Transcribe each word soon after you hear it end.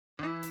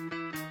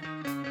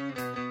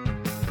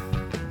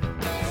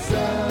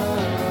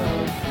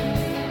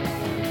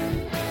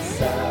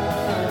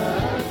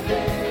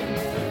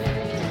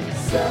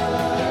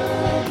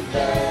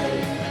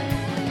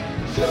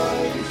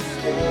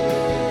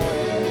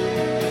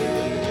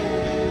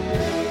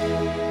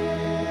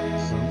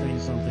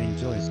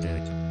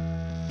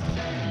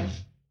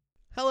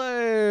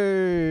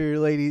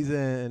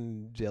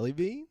jelly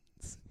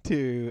beans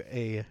to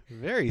a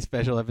very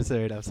special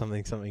episode of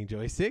Something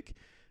Joystick.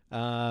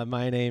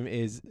 My name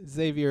is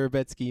Xavier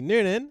Betsky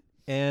Noonan,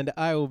 and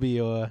I will be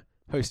your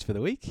host for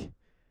the week,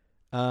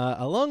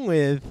 along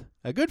with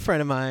a good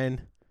friend of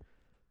mine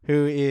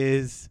who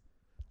is,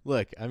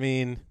 where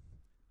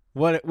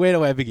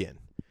do I begin?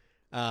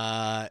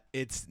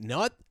 It's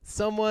not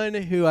someone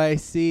who I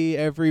see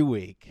every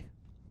week.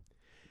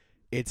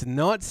 It's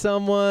not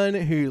someone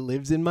who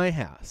lives in my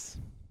house.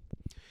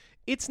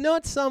 It's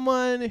not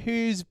someone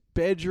whose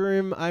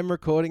bedroom I'm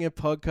recording a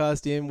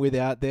podcast in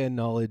without their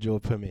knowledge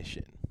or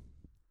permission.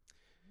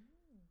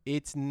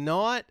 It's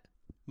not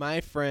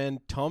my friend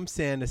Tom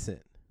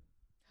Sanderson,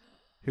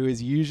 who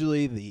is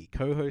usually the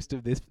co-host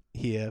of this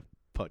here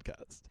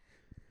podcast.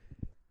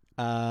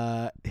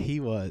 He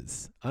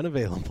was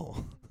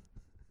unavailable.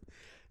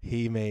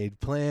 He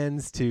made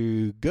plans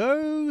to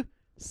go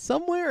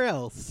somewhere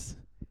else,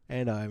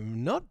 and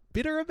I'm not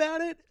bitter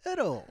about it at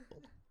all.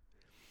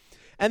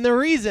 And the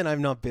reason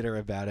I'm not bitter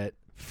about it,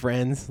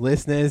 friends,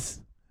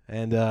 listeners,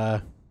 and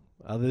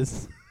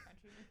others,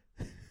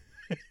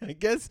 I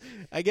guess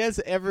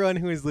everyone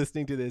who is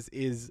listening to this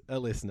is a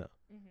listener.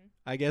 Mm-hmm.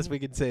 I guess we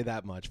could say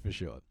that much for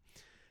sure.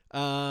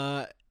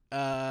 Yeah,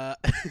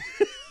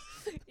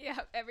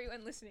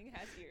 everyone listening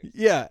has ears.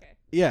 Yeah, okay.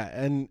 Yeah,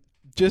 and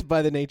just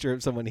by the nature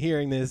of someone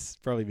hearing this,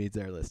 probably means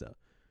they're a listener.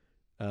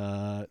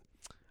 I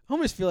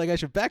almost feel like I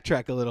should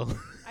backtrack a little.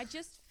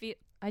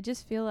 I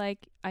just feel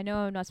like I know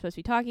I'm not supposed to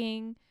be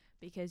talking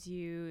because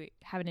you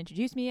haven't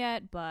introduced me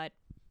yet, but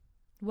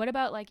what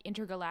about like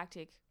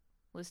intergalactic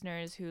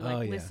listeners who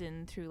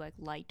listen through like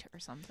light or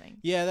something?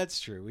 Yeah, that's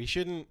true. We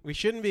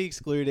shouldn't be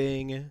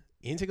excluding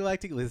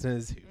intergalactic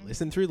listeners who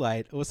listen through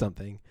light or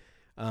something.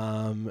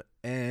 And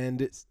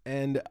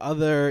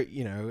other,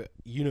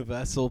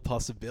 universal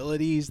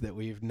possibilities that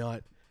we've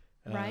not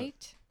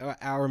right.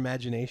 Our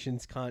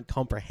imaginations can't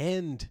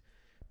comprehend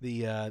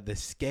the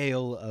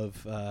scale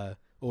of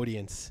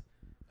audience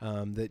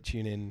that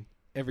tune in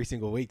every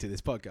single week to this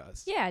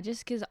podcast. Yeah,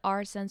 just because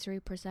our sensory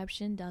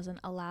perception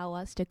doesn't allow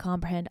us to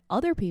comprehend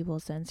other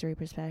people's sensory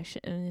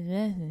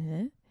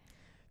perception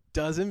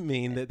doesn't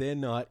mean that they're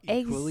not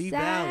equally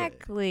valid.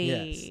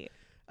 Exactly.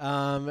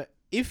 Yes.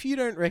 If you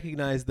don't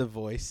recognize the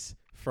voice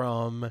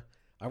from,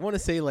 I want to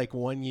say like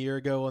 1 year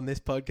ago on this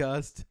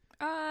podcast.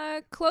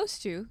 Close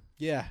to.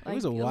 Yeah, like it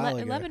was a while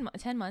ago.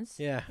 10 months.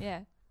 Yeah.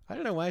 Yeah. I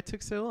don't know why it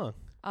took so long.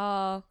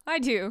 I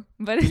do,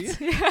 but it's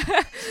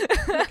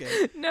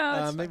okay.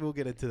 No, it's maybe we'll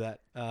get into that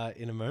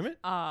in a moment.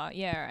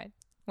 Yeah, all right.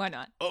 Why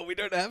not? Oh, we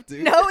don't have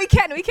to. No, we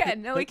can.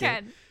 No, we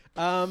can.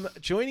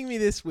 Joining me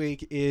this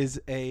week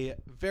is a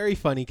very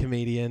funny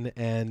comedian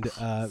and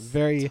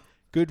very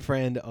good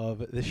friend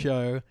of the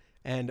show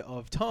and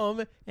of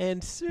Tom,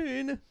 and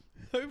soon,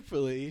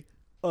 hopefully,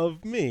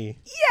 of me.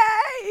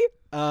 Yay!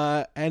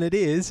 And it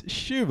is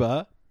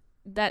Shuba.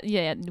 We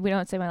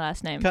don't say my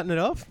last name. Cutting it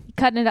off?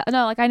 Cutting it up.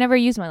 No, I never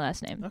use my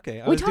last name.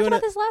 Okay. We talked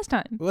about this last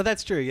time. Well,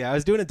 that's true. Yeah, I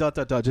was doing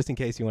a ... just in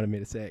case you wanted me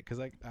to say it. Cause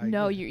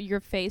no,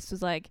 your face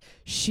was like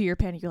sheer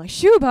panic. You're like,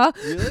 Shuba!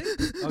 Really?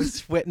 I was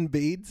sweating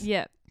beads?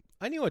 Yeah.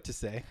 I knew what to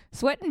say.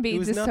 Sweating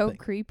beads is nothing. so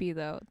creepy,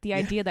 though. The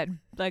idea that,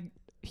 like,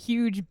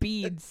 huge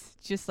beads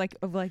just, like,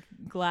 of, like,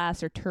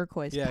 glass or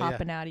turquoise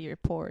popping out of your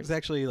pores. It was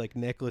actually, like,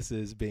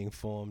 necklaces being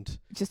formed.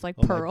 Just like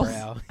on pearls. My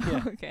brow.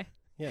 Yeah. Okay.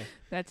 Yeah.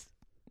 That's...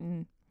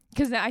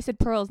 Because I said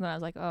pearls, and I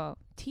was like, oh,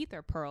 teeth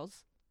are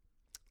pearls.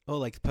 Oh,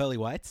 like pearly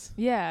whites?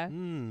 Yeah.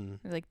 Mm.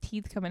 Like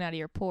teeth coming out of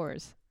your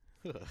pores.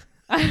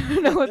 I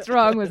don't know what's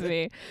wrong with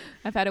me.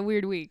 I've had a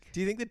weird week.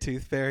 Do you think the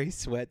tooth fairy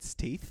sweats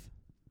teeth?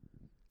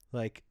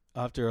 Like,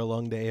 after a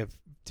long day of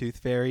tooth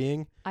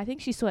fairying? I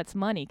think she sweats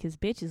money, because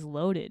bitch is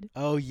loaded.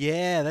 Oh,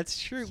 yeah,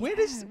 that's true. Yeah.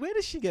 Where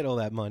does she get all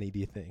that money, do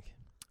you think?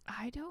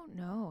 I don't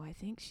know. I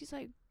think she's,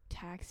 like,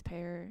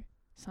 taxpayer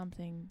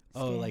something.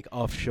 Oh, like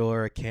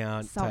offshore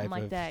account something type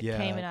like of, that. yeah,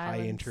 Cayman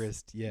Islands. high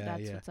interest. Yeah,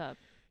 That's yeah. what's up.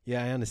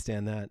 Yeah, I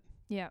understand that.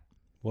 Yeah.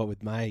 What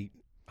with my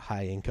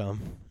high income?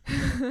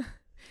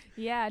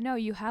 Yeah, no,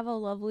 you have a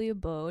lovely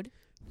abode.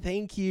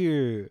 Thank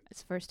you.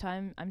 It's the first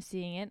time I'm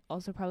seeing it.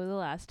 Also probably the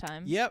last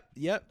time. Yep.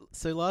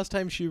 So last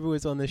time Shuba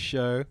was on this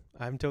show,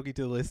 I'm talking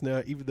to the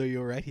listener, even though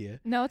you're right here.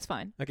 No, it's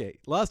fine. Okay.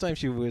 Last time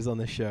Shuba was on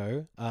the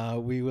show,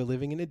 we were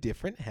living in a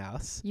different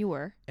house. You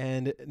were.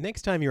 And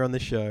next time you're on the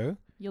show,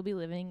 you'll be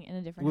living in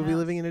a different house. We'll be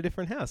living in a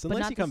different house.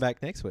 Unless you come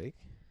back next week.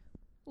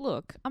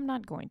 Look, I'm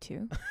not going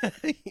to.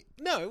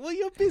 No, well,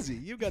 you're busy.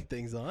 You've got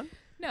things on.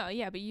 No,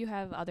 yeah, but you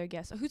have other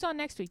guests. Who's on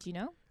next week? Do you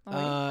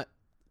know?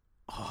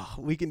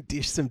 We can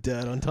dish some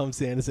dirt on Tom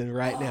Sanderson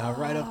right now,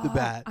 right off the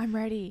bat. I'm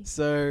ready.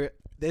 So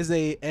there's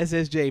a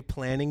SSJ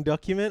planning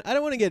document. I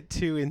don't want to get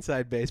too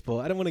inside baseball.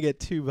 I don't want to get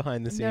too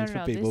behind the scenes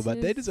for people,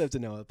 but they deserve to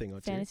know a thing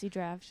or two. Fantasy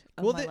draft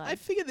of my life. I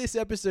figure this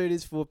episode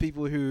is for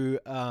people who,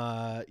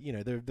 the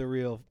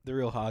real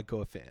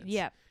hardcore fans.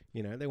 Yeah.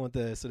 You know, they want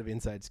the sort of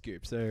inside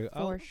scoop. So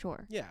for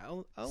sure. Yeah,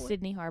 I'll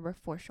Sydney Harbor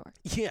for sure.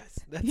 Yes,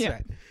 that's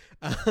right.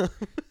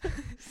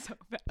 So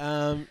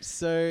bad.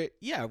 So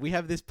yeah, we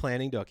have this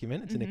planning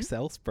document. It's an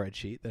Excel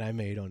spreadsheet that I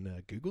made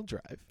on Google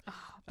Drive. Oh,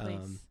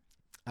 please.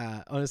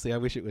 Honestly, I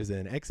wish it was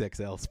an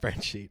XXL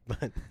spreadsheet,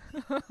 but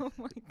Oh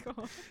my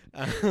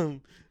god.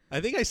 I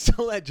think I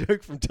stole that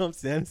joke from Tom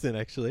Sanderson,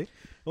 actually.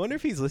 I wonder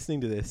if he's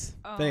listening to this.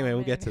 Oh, But anyway,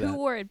 we'll get to Who that.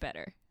 wore it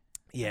better?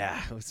 Yeah,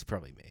 it was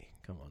probably me.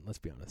 Come on, let's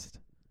be honest.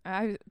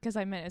 Because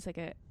I meant it's like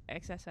a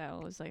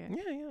XSL. It was like a,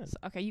 Yeah.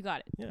 okay, you got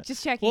it. Yeah.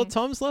 Just checking. Well,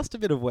 Tom's lost a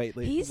bit of weight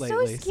He's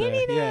lately. so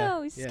skinny now.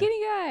 Yeah, He's yeah,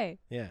 skinny guy.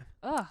 Yeah.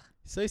 Ugh.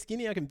 So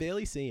skinny I can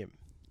barely see him.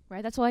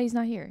 Right. That's why he's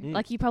not here. Mm.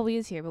 Like he probably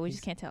is here, but we He's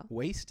just can't tell.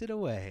 Wasted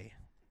away.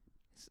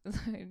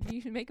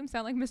 You should make him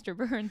sound like Mr.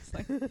 Burns.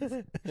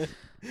 Like,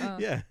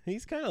 Yeah,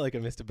 he's kind of like a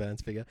Mr.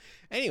 Burns figure.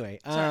 Anyway,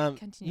 Sorry,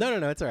 continue.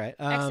 no, it's all right.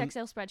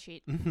 XXL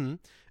spreadsheet.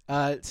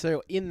 Mm-hmm.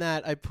 So in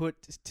that, I put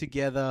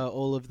together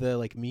all of the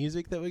like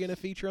music that we're going to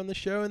feature on the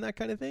show and that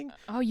kind of thing.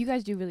 Oh, you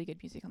guys do really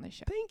good music on this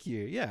show. Thank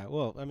you. Yeah.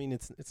 Well, I mean,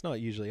 it's not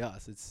usually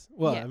us.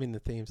 I mean, the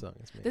theme song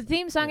is me. The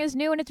theme song is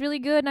new and it's really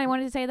good, and I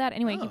wanted to say that.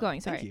 Anyway, keep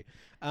going. Sorry. Thank you.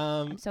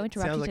 I'm so it sounds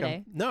interrupted like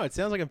today. it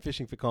sounds like I'm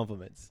fishing for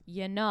compliments.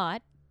 You're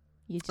not.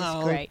 You're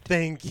just great.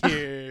 Thank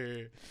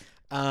you.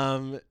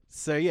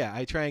 So yeah,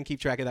 I try and keep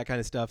track of that kind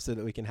of stuff so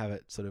that we can have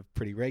it sort of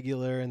pretty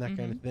regular and that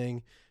kind of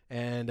thing.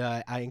 And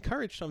I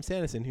encourage Tom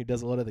Sanderson, who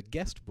does a lot of the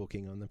guest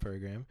booking on the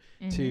program,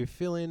 to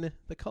fill in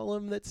the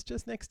column that's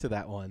just next to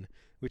that one,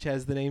 which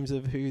has the names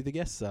of who the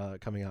guests are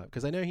coming up.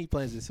 Because I know he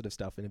plans this sort of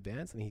stuff in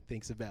advance and he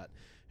thinks about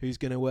who's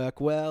going to work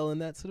well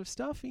and that sort of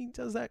stuff. He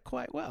does that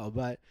quite well,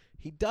 but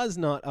he does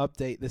not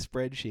update the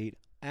spreadsheet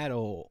at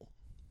all.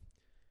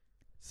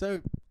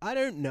 So I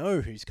don't know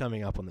who's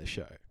coming up on the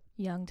show.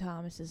 Young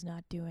Thomas is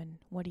not doing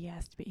what he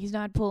has to be. He's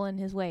not pulling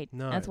his weight.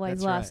 No, that's why he's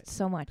that's lost right.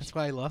 so much. That's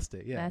why he lost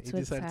it. Yeah, That's he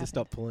what's decided to happened.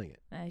 stop pulling it.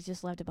 He's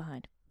just left it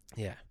behind.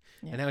 Yeah.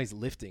 Yeah. And now he's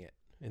lifting it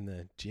in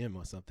the gym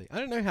or something. I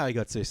don't know how he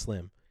got so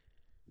slim.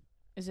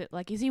 Is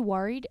he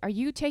worried? Are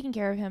you taking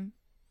care of him?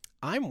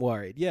 I'm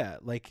worried. Yeah,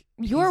 like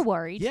You're he's-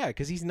 worried. Yeah,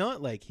 because he's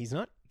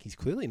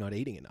clearly not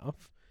eating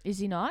enough. Is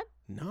he not?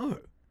 No,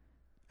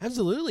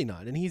 absolutely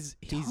not. And he's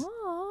Tom,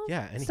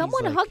 yeah, and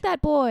someone he's like, hug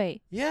that boy.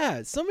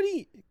 Yeah,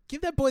 somebody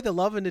give that boy the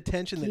love and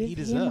attention that he Give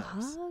deserves. him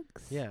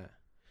hugs.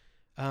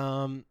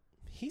 Yeah.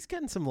 He's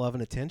getting some love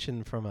and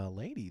attention from a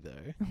lady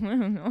though.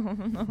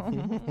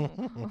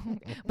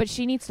 But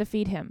she needs to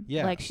feed him.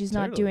 Yeah, like she's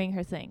not totally. doing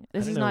her thing.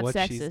 This don't is know not what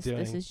she's sexist. This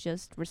doing. is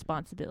just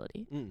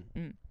responsibility.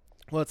 Mm.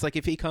 Well, it's like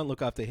if he can't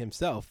look after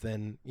himself,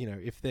 then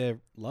if their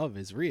love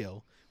is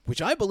real,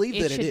 which I believe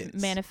that it should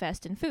is,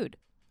 manifest in food.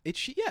 it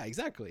should. Yeah,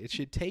 exactly. It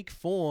should take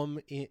form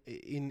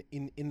in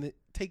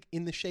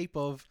the shape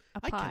of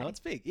A pie. I cannot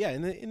speak. Yeah,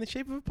 in the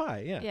shape of a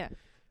pie. Yeah.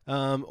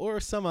 Yeah. Or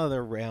some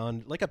other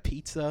round, like a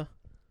pizza.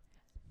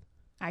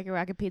 I could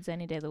rock a pizza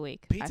any day of the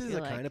week. Pizza I is feel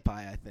a like. kind of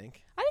pie, I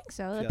think. I think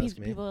so. If you ask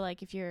me. People are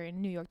like, if you're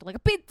in New York, they're like a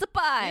pizza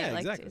pie. Yeah, like,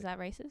 exactly. is that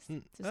racist?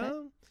 Mm. to say?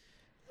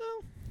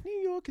 Well, New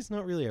York is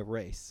not really a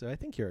race, so I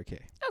think you're okay.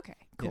 Okay.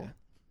 Cool. Yeah.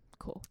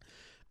 Cool.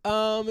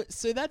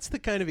 So that's the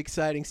kind of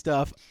exciting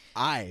stuff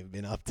I've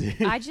been up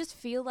to. I just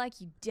feel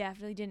like you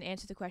definitely didn't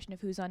answer the question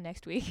of who's on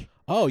next week.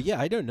 Oh yeah,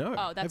 I don't know.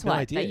 Oh, I that's have no why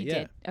idea. that you Yeah.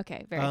 did.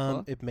 Okay, very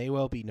cool. It may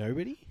well be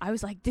nobody. I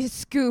was like, this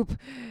scoop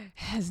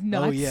has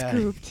not yeah.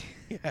 scooped.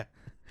 Yeah.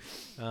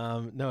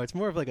 No, it's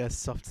more of like a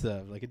soft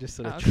serve. Like it just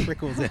sort of Okay.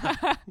 trickles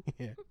out.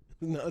 Yeah.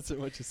 Not so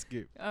much a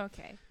scoop.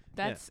 Okay,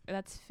 that's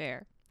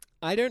fair.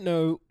 I don't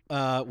know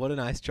what an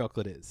iced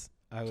chocolate is.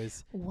 I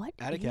was What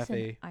at a is an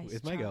cafe iced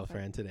with my chocolate?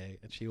 girlfriend today,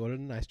 and she ordered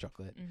an iced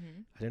chocolate.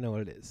 Mm-hmm. I don't know what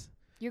it is.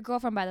 Your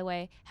girlfriend, by the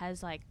way,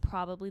 has like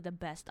probably the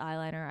best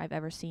eyeliner I've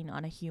ever seen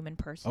on a human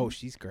person. Oh,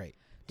 she's great.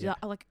 Yeah.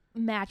 Like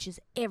matches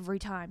every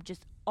time.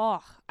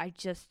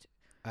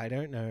 I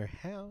don't know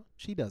how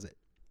she does it.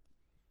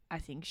 I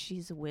think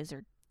she's a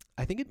wizard.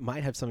 I think it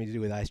might have something to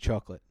do with iced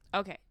chocolate.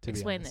 Okay, To be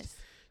explain honest. this.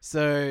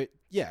 So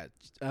yeah,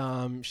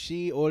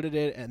 she ordered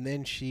it, and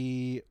then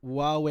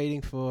while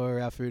waiting for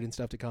our food and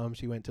stuff to come,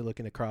 she went to look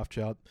in a craft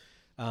shop.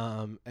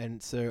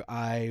 And so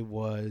I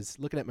was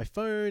looking at my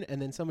phone,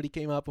 and then somebody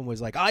came up and was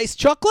like, "Iced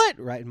chocolate!"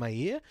 right in my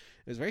ear.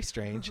 It was very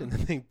strange, and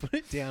then they put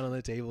it down on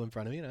the table in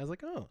front of me, and I was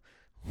like, "Oh,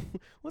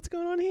 what's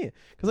going on here?"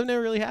 Because I've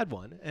never really had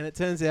one, and it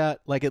turns out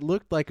like it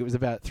looked like it was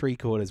about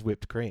 3/4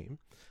 whipped cream.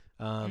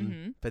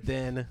 But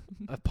then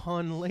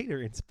upon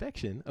later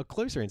inspection, a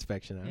closer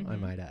inspection, I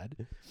might add,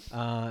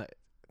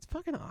 it's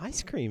fucking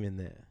ice cream in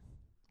there.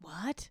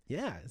 What?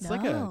 Yeah, it's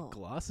like a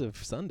glass of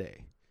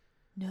sundae.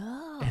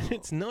 No. And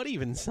it's not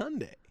even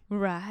sundae.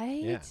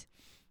 Right?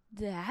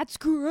 Yeah. That's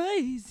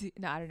crazy.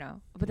 No, I don't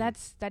know. But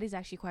that is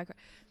actually quite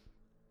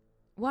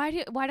Why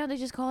don't they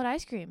just call it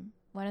ice cream?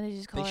 Why don't they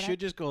just call They it should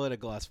just call it a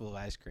glass full of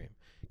ice cream.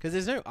 Because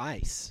there's no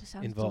ice That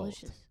sounds involved.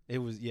 delicious. It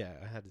was, yeah,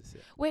 I had to say.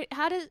 Wait,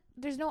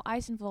 there's no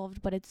ice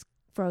involved, but it's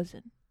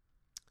frozen.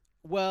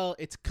 Well,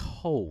 it's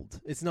cold.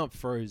 It's not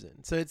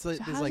frozen. So it's like,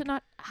 So there's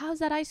like, how's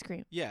that ice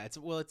cream? yeah, it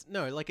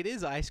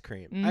is ice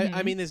cream. Mhm.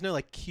 I mean, there's no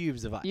like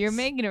cubes of ice. You're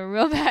making a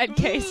real bad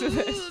case of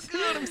this.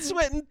 God, I'm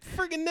sweating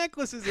friggin'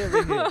 necklaces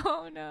over here.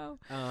 Oh no.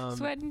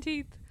 Sweat and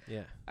teeth.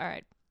 Yeah. All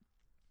right.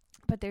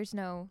 But there's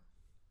no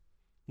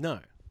No.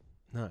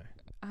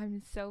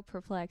 I'm so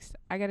perplexed.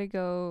 I gotta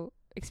go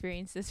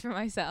experience this for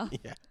myself.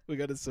 Yeah, we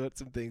got to sort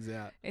some things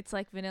out. It's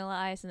like vanilla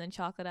ice and then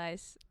chocolate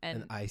ice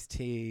and iced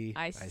tea,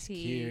 ice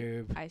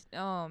cube.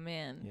 Oh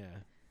man. Yeah.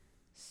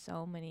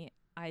 So many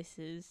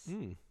ices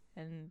Mm.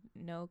 and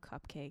no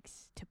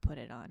cupcakes to put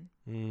it on.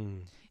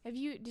 Mm.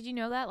 Did you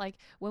know that like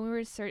when we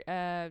were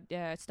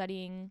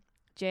studying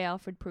J.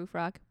 Alfred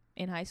Prufrock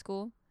in high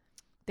school,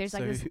 there's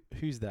like this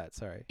who's that?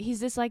 Sorry. He's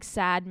this like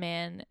sad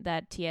man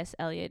that T.S.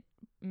 Eliot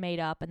made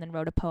up and then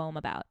wrote a poem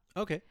about.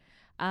 Okay.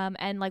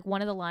 And like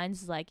one of the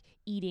lines is like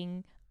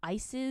eating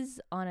ices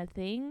on a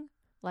thing,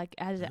 like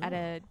at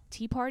a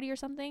tea party or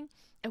something.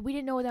 And we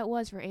didn't know what that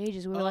was for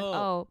ages. We were like,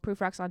 oh,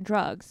 Prufrock's on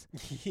drugs.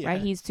 Yeah.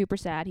 Right? He's super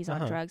sad. He's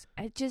on drugs.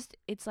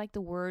 It's like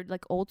the word,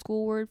 like old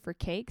school word for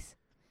cakes.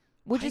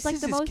 Which Ices is like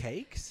the most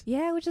cakes?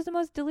 Yeah, which is the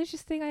most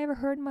delicious thing I ever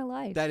heard in my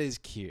life. That is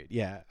cute.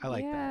 Yeah, I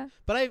like that.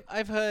 But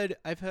I've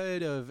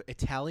heard of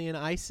Italian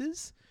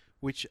ices,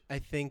 which I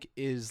think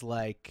is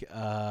like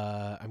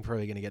I'm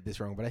probably gonna get this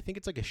wrong, but I think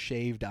it's like a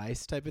shaved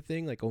ice type of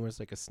thing, like almost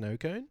like a snow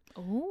cone.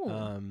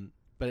 Oh.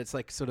 But it's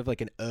like sort of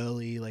like an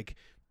early like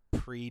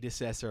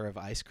predecessor of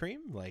ice cream,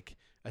 like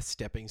a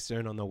stepping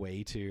stone on the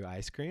way to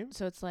ice cream.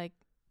 So it's like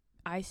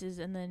ices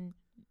and then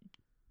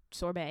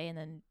sorbet and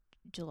then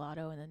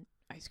gelato and then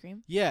ice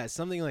cream? Yeah,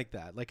 something like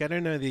that. Like I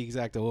don't know the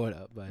exact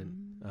order, but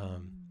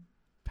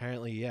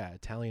apparently, yeah,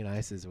 Italian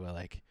ices were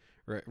like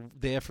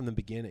there from the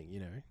beginning, you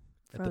know,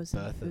 frozen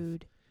at the birth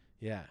food.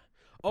 Yeah.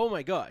 Oh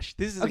my gosh,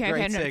 this is okay, a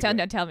great segue.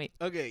 No, tell me.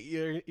 Okay,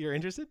 you're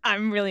interested?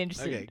 I'm really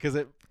interested. Okay, because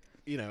it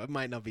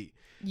might not be.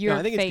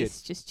 Your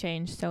face just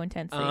changed so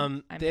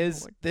intensely.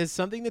 There's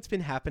something that's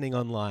been happening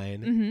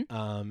online,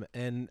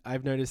 and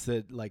I've noticed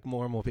that like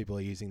more and more people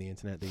are using the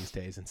internet these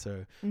days, and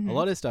so a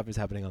lot of stuff is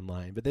happening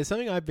online. But there's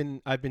something I've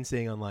been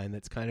seeing online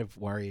that's kind of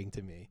worrying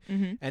to me,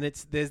 and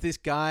there's this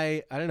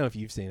guy. I don't know if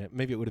you've seen it.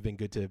 Maybe it would have been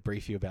good to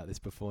brief you about this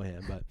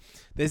beforehand. But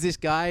there's this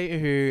guy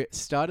who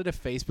started a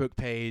Facebook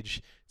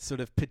page, sort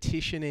of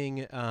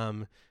petitioning.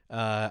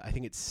 I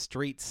think it's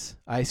Streets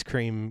Ice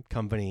Cream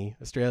Company,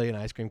 Australian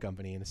ice cream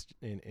company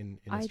in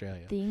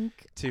Australia. I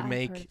think to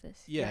make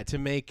to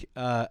make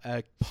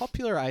a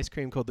popular ice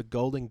cream called the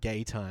Golden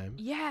Gaytime.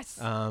 Yes.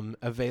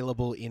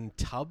 Available in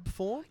tub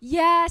form.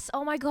 Yes.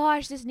 Oh my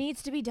gosh, this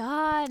needs to be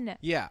done.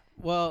 Yeah.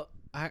 Well,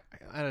 I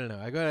don't know.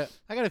 I got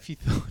a few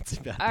thoughts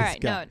about All this right,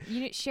 guy. no,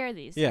 you share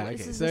these. Yeah,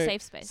 This okay. is a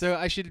safe space. So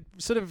I should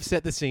sort of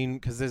set the scene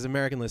because there's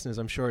American listeners.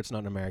 I'm sure it's not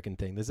an American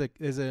thing. There's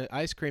a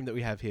ice cream that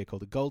we have here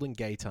called the Golden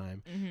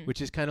Gaytime,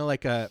 which is kind of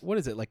like what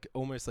is it? Like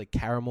almost like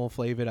caramel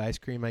flavored ice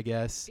cream, I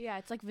guess. Yeah,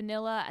 it's like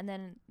vanilla, and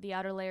then the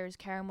outer layer is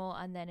caramel,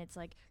 and then it's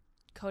like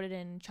coated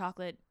in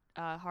chocolate,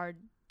 hard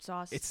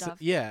sauce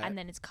stuff. Yeah. And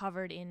then it's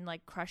covered in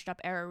like crushed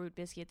up arrowroot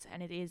biscuits,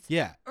 and it is.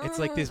 Yeah, it's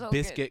like this so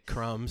biscuit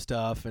crumb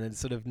stuff, and it's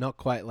sort of not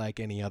quite like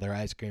any other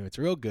ice cream. It's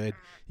real good.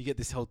 You get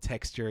this whole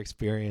texture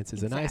experience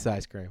as a nice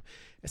ice cream.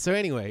 So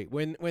anyway,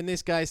 when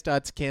this guy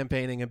starts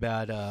campaigning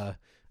about,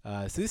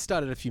 so this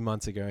started a few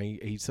months ago.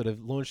 He sort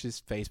of launched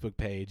his Facebook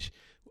page,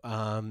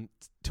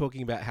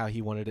 talking about how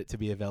he wanted it to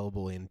be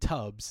available in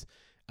tubs.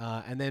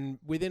 And then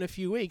within a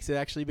few weeks, it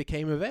actually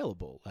became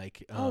available.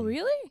 Like, oh,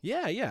 really?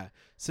 Yeah.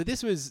 So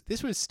this was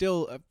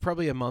still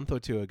probably a month or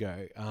two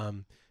ago.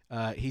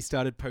 He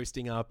started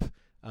posting up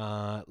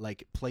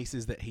like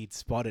places that he'd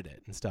spotted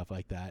it and stuff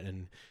like that,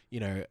 and you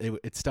know,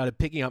 it started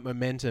picking up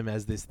momentum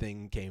as this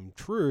thing came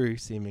true,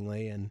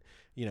 seemingly, and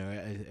you know,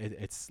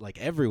 it's like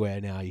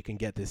everywhere now. You can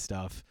get this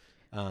stuff.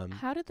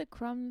 How did the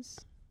crumbs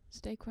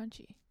stay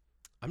crunchy?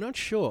 I'm not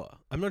sure.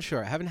 I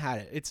haven't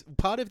had it. It's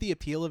part of the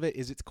appeal of it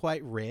is it's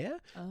quite rare.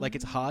 Like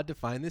it's hard to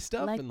find this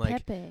stuff. Like and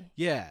like Pepe.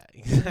 Yeah,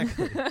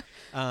 exactly.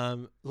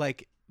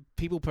 Like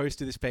people post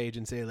to this page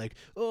and say like,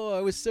 oh,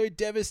 I was so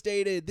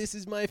devastated. This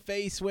is my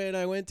face when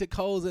I went to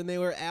Coles and they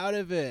were out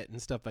of it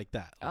and stuff like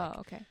that. Like, oh,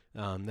 okay.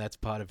 That's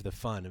part of the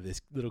fun of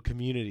this little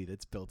community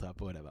that's built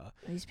up or whatever.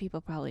 These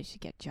people probably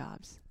should get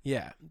jobs.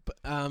 Yeah, but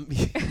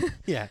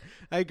yeah,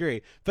 I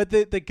agree. But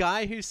the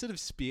guy who's sort of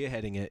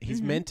spearheading it,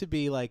 he's meant to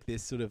be like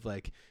this sort of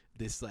like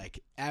this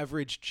like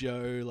average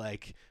Joe,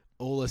 like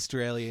all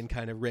Australian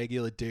kind of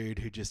regular dude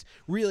who just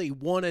really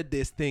wanted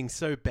this thing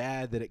so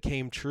bad that it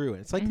came true.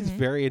 And it's like this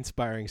very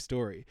inspiring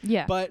story.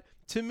 Yeah. But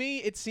to me,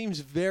 it seems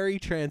very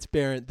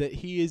transparent that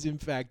he is in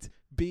fact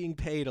being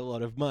paid a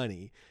lot of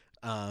money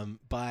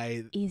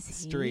by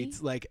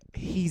Streets. Like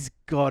he's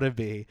gotta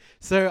be.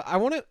 So I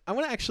want to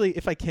actually,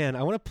 if I can,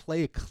 I want to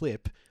play a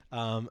clip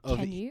of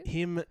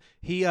him.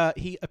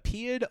 He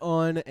appeared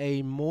on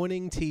a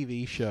morning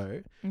TV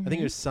show. I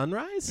think it was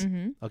Sunrise.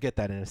 I'll get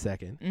that in a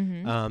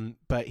second.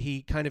 But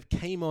he kind of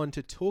came on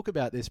to talk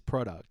about this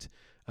product.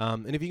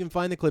 And if you can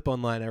find the clip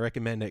online, I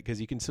recommend it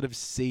because you can sort of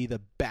see the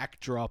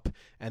backdrop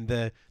and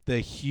the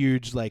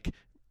huge like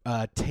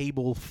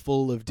table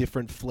full of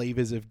different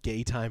flavors of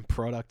Gaytime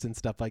products and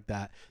stuff like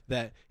that.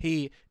 That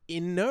he,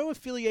 in no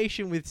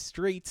affiliation with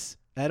Streets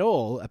at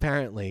all,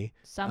 apparently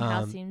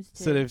somehow seems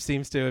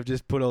to have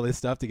just put all this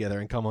stuff together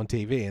and come on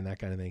TV and that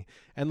kind of thing.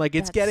 And like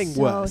it's getting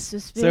so worse.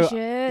 Suspicious. So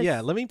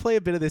yeah, let me play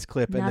a bit of this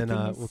clip and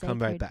then we'll come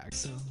right back.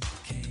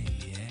 Okay,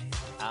 yeah.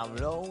 I'm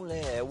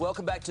lonely.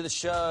 Welcome back to the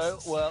show.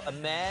 Well, a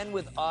man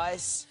with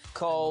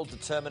ice-cold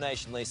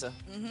determination, Lisa.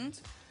 Mm-hmm.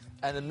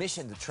 And a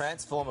mission to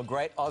transform a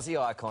great Aussie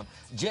icon.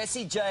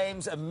 Jesse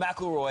James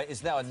McElroy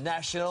is now a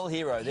national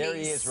hero. There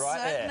he is, right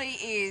there. He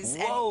certainly is.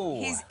 Whoa.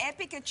 And his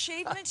epic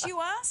achievement,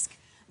 you ask?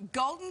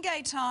 Golden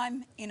Gay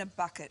time in a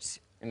bucket.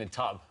 In a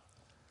tub.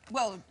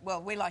 Well,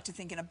 we like to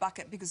think in a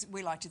bucket because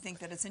we like to think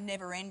that it's a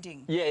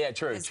never-ending. Yeah,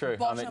 true.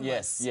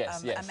 Bottomless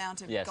Yes.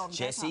 amount of Golden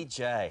Jesse Gay time.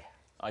 J.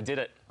 I did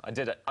it.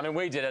 I mean,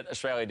 we did it.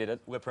 Australia did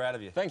it. We're proud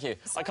of you. Thank you.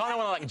 I kind of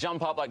want to like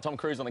jump up like Tom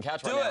Cruise on the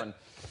couch right Do now. it. And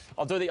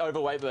I'll do the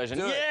overweight version.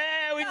 Do it.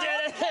 Yeah, we did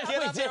it. Get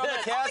we up did there on the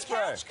it. couch,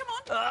 bro.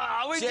 Come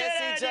on. We Jesse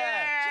did it. J.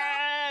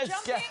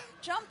 Yes.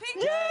 Jumping.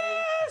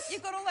 Yes.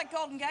 You've got all that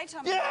Golden Gay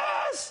time.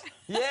 Yes.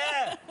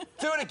 Yeah.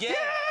 Do it again.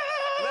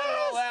 Let it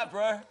all out,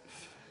 bro.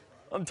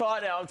 I'm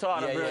tired now.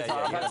 I'm really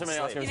tired. I've had so many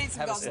ice You creams. need some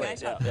Have a Golden Gay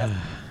sleep. time.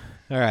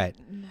 Yeah. All right.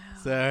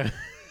 So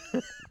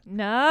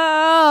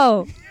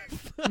No.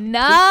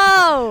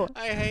 No.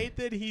 I hate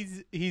that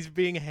he's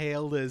being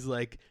hailed as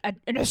like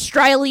An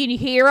Australian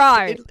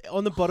hero.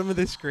 on the bottom of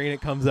the screen.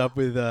 It comes up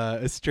with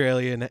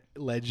Australian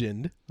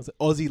legend,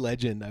 Aussie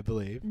legend, I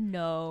believe.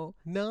 No.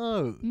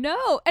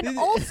 No, And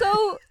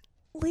also,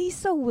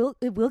 Lisa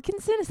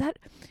Wilkinson, is that...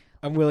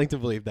 I'm willing to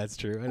believe that's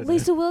true. I don't know.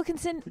 Lisa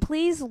Wilkinson,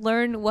 please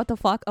learn what the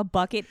fuck a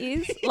bucket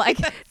is. Like,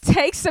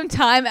 take some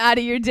time out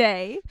of your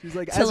day. She's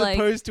like, to, as like-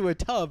 opposed to a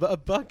tub, a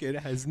bucket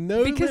has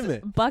no Because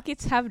limit.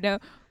 buckets have no...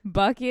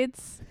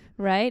 Buckets,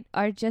 right,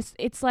 are just...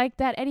 It's like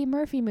that Eddie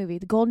Murphy movie,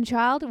 The Golden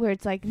Child, where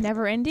it's like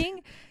never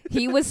ending.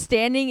 He was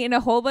standing in a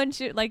whole bunch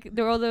of... Like,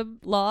 there were all the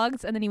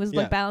logs, and then he was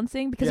Yeah. like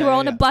bouncing because Yeah, they were all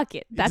yeah, in a yeah.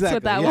 bucket. That's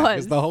what that yeah, 'cause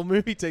was. the whole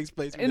movie takes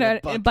place in within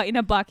a bucket. in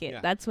a bucket.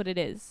 Yeah. That's what it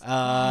is. This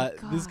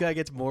God. guy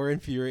gets more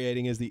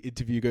infuriating as the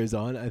interview goes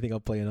on. I think I'll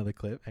play another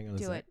clip. Hang on a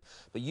Do sec. it.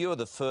 But you are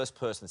the first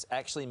person that's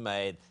actually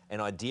made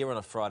an idea on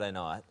a Friday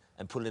night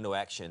and put it into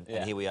action, Yeah.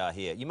 and here we are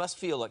here. You must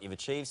feel like you've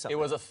achieved something. It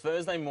was a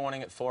Thursday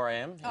morning at 4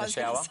 a.m. in I the was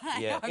gonna shower.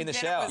 say, Yeah, I in the bet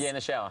it shower. was Yeah, in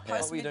the shower. Yeah.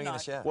 What were you doing in the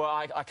shower? Well,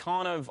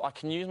 I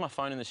can use my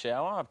phone in the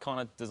shower. I've kind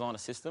of designed a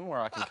system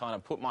where I can kind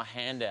of put my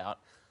hand out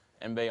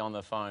and be on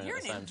the phone You're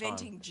at the an same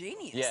inventing time.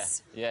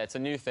 genius. Yeah, it's a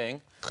new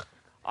thing.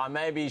 I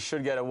maybe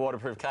should get a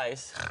waterproof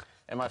case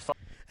and my phone.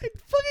 Hey,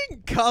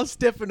 fucking Carl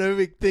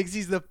Stefanovic thinks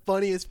he's the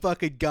funniest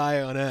fucking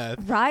guy on earth.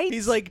 Right?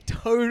 He's like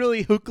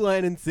totally hook,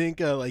 line, and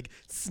sinker, like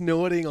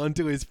snorting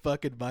onto his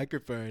fucking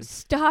microphone.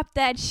 Stop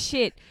that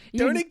shit.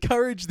 Don't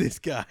encourage this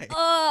guy.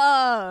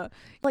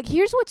 Like,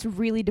 here's what's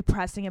really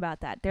depressing about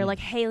that. They're like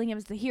hailing him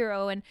as the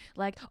hero and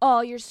like,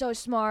 oh, you're so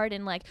smart,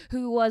 and like,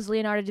 who was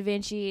Leonardo da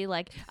Vinci?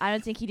 Like, I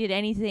don't think he did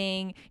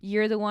anything.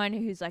 You're the one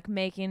who's like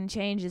making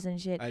changes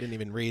and shit. I didn't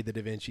even read the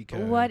Da Vinci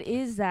Code. What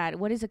is that?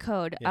 What is a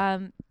code? Yeah.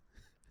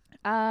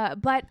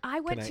 But I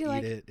Can went I to eat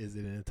like, it? Is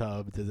it in a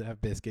tub? Does it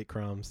have biscuit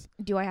crumbs?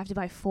 do I have to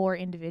buy 4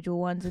 individual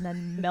ones and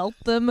then melt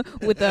them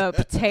with a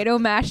potato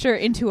masher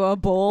into a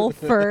bowl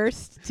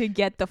first to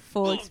get the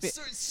full experience?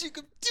 so sick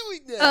of doing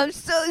that. I'm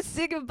so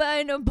sick of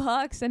buying a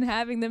box and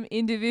having them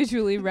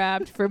individually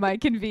wrapped for my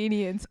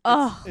convenience.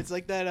 Oh, It's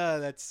like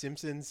that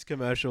Simpsons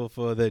commercial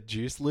for the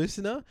juice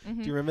loosener.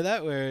 Mm-hmm. Do you remember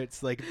that? Where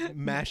it's like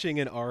mashing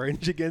an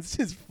orange against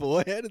his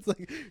forehead. It's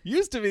like,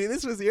 used to be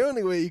this was the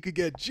only way you could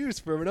get juice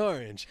from an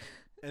orange.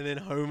 And then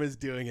Homer's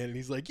doing it and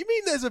he's like, you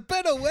mean there's a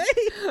better way?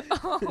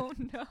 oh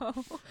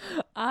no.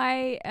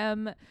 I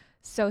am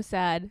so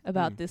sad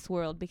about this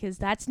world because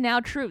that's now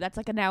true. That's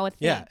like now a thing.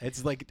 Yeah,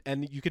 it's like,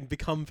 and you can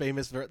become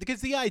famous for it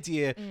because the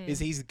idea is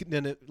he's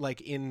gonna,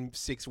 like, in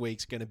 6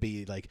 weeks gonna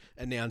be like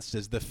announced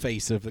as the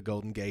face of the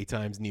Golden Gay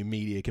Times new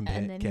media And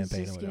then campaign he's or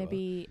just whatever. gonna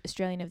be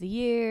Australian of the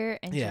Year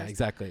and Yeah, just-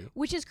 exactly.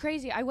 Which is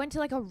crazy. I went to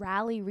like a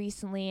rally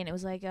recently and it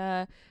was like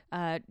a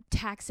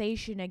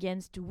taxation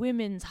against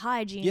women's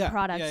hygiene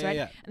products, right?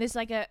 Yeah. And it's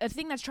like a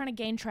thing that's trying to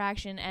gain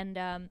traction.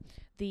 And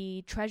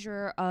the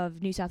treasurer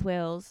of New South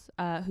Wales,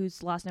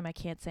 whose last name I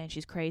can't say, and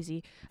she's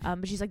crazy,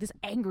 but she's like this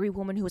angry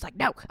woman who was like,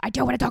 no, I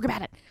don't want to talk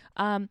about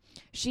it.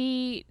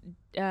 She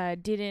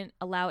didn't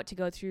allow it to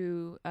go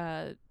through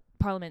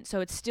Parliament, so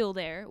it's still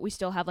there. We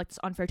still have like this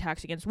unfair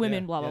tax against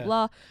women, blah blah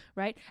blah,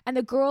 right? And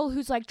the girl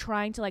who's like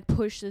trying to like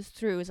push this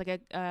through is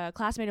like a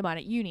classmate of mine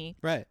at uni,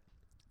 Right.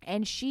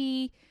 and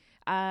she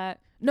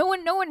no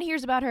one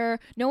hears about her,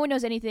 no one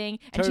knows anything,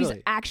 and she's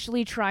Totally.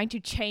 actually trying to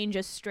change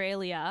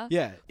Australia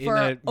Yeah, in for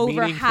a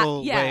over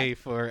meaningful half way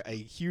for a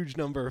huge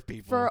number of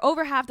people. for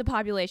over half the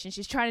population.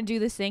 She's trying to do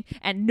this thing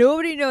and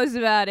nobody knows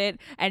about it,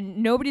 and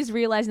nobody's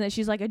realizing that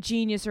she's like a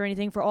genius or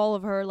anything for all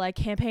of her like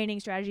campaigning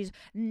strategies.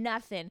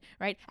 Nothing,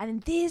 right? And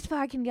then this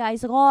fucking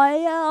guy's like,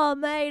 oh yeah, I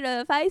made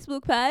a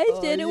Facebook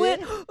post and it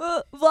went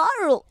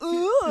viral.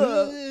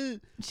 Ugh.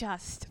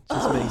 Just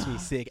makes me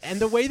sick. And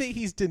the way that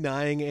he's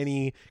denying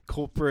any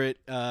corporate,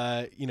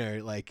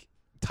 like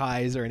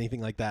ties or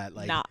anything like that,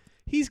 like Nah.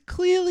 he's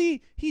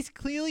clearly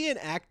an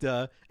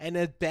actor and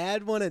a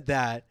bad one at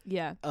that.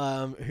 yeah.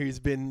 Who's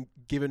been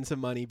given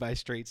some money by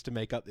Streets to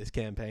make up this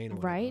campaign, or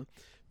whatever. Right.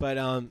 But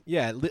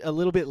a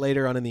little bit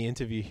later on in the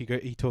interview,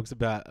 he talks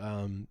about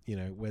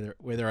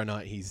whether or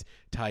not he's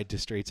tied to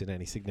Streets in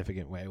any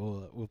significant way.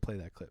 We'll play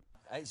that clip.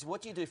 So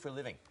what do you do for a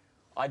living?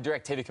 I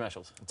direct TV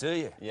commercials. Do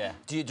you? Yeah.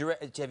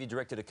 Have you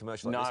directed a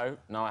commercial like this?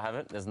 No, I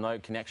haven't. There's no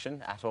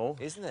connection at all.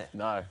 Isn't there?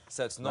 No.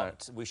 So it's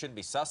not, we shouldn't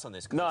be sus on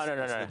this. No.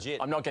 It's legit.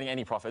 I'm not getting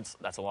any profits.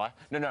 That's a lie.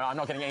 No, I'm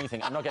not getting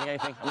anything. I'm not getting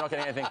anything.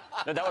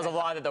 No, that was a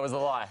lie. That was a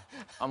lie.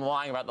 I'm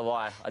lying about the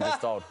lie I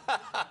just told.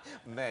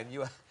 Man,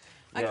 you are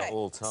Okay,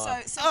 all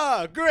time. So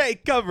Oh,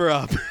 great cover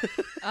up.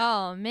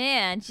 Oh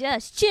man,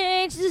 just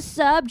change the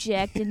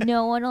subject and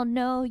no one will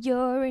know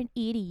you're an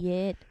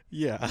idiot.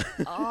 Yeah.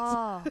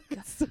 Oh,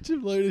 God. Such a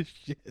load of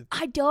shit.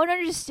 I don't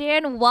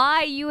understand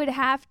why you would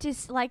have to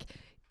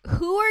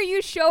who are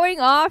you showing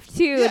off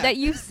to that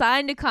you've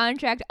signed a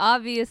contract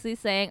obviously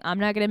saying I'm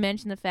not going to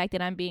mention the fact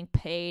that I'm being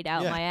paid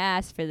out my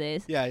ass for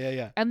this.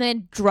 Yeah. And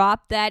then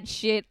drop that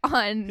shit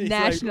on He's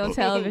national like,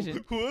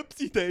 television.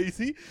 Whoopsie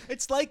daisy.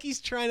 It's like he's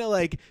trying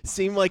to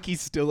seem like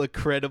he's still a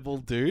credible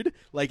dude.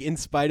 Like in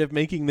spite of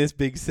making this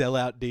big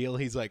sellout deal,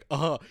 he's like,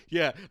 I'm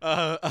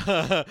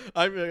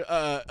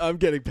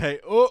getting paid.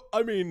 Oh,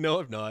 I mean, no,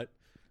 I'm not.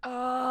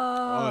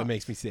 Oh, it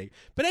makes me sick.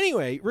 But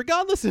anyway,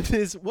 regardless of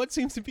this, what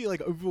seems to be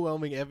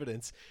overwhelming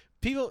evidence,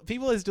 people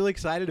are still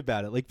excited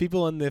about it. Like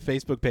people on their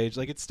Facebook page,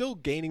 it's still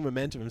gaining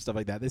momentum and stuff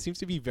like that. There seems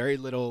to be very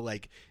little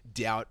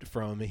doubt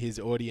from his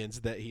audience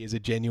that he is a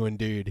genuine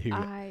dude who.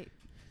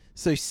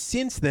 So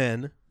since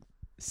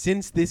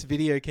this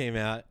video came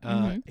out,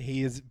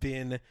 he has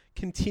been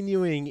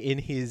continuing in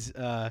his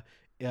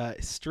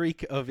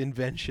streak of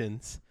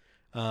inventions.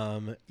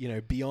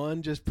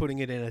 Beyond just putting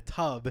it in a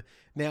tub,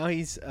 now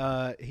he's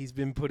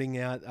been putting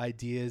out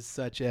ideas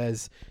such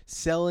as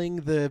selling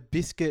the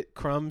biscuit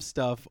crumb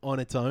stuff on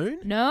its own.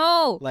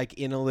 No,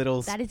 in a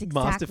little that is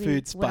Master exactly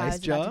Food what I spice was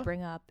jar. about to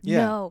bring up.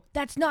 Yeah. No,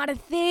 that's not a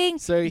thing.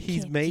 So You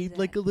he's can't made do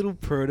that. a little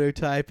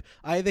prototype.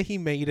 Either he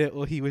made it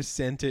or he was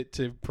sent it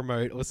to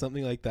promote or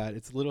something like that.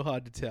 It's a little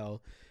hard to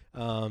tell.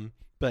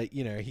 But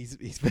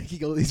he's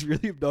making all these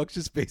really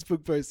obnoxious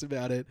Facebook posts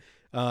about it.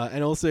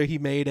 And also he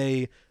made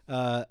a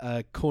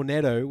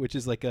cornetto, which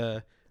is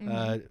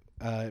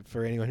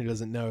for anyone who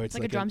doesn't know, it's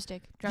like a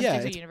drumstick. Yeah,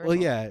 Drumsticks are universal.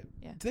 yeah.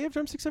 Do they have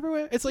drumsticks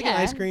everywhere? It's like an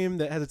ice cream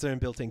that has its own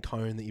built-in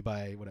cone that you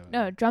buy, whatever.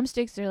 No,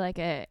 drumsticks are like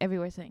a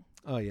everywhere thing.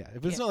 Oh yeah,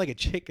 but it's not like a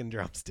chicken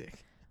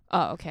drumstick.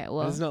 Oh, okay.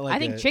 Well, it's not I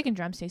think chicken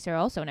drumsticks are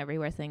also an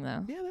everywhere thing,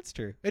 though. Yeah, that's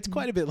true. It's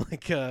quite a bit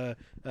like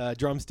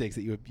drumsticks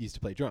that you would use to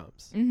play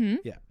drums. Mm-hmm.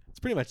 Yeah, it's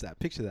pretty much that.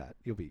 Picture that.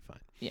 You'll be fine.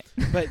 Yeah.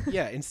 But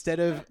yeah, instead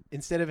of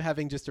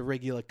having just a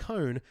regular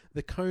cone,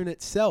 the cone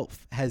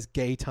itself has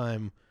gay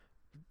time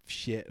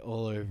shit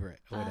all over it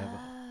or whatever.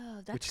 Oh,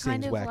 that's which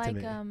kind seems of whack like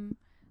to me.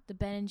 The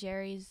Ben and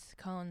Jerry's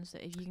cones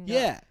that you can go.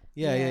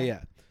 Yeah.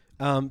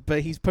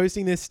 But he's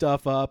posting this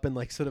stuff up and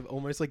sort of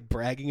almost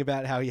bragging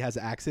about how he has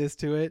access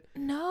to it.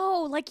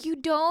 No, you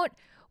don't.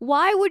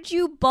 Why would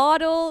you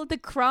bottle the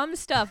crumb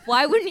stuff?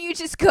 Why wouldn't you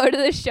just go to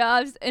the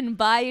shops and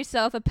buy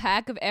yourself a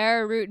pack of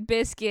arrowroot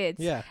biscuits?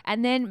 Yeah.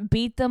 And then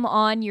beat them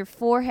on your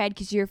forehead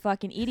because you're a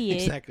fucking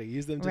idiot. Exactly.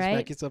 Use them to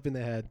smack yourself in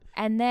the head.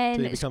 And till you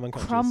then become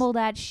unconscious. crumble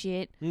that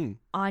shit Mm.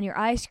 on your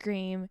ice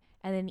cream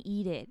and then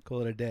eat it. Call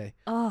it a day.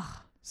 Ugh.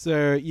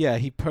 So, yeah,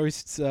 he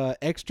posts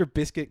extra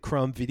biscuit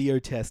crumb video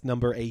test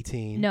number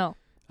 18. No.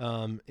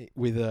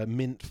 With a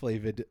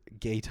mint-flavored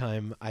gay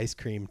time ice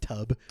cream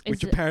tub, which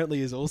Is it-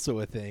 apparently is also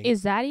a thing.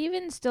 Is that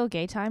even still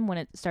gay time when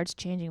it starts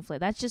changing flavor?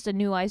 That's just a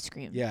new ice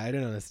cream. Yeah, I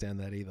don't understand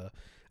that either.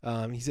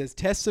 He says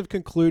tests have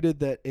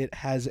concluded that it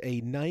has a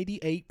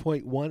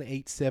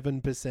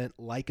 98.187%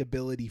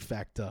 likability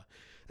factor.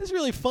 That's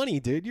really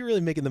funny, dude. You're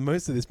really making the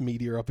most of this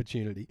media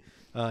opportunity.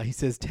 He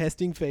says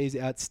testing phase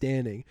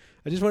outstanding.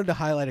 I just wanted to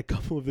highlight a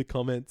couple of the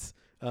comments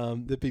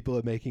that people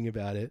are making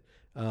about it.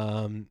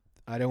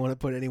 I don't want to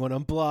put anyone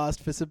on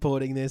blast for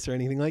supporting this or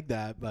anything like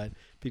that, but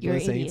people are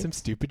saying some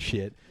stupid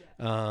shit.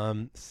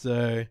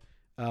 Yeah.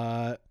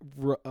 I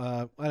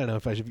don't know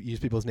if I should use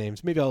people's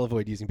names. Maybe I'll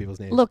avoid using people's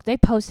names. Look, they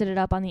posted it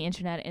up on the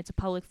internet. It's a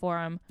public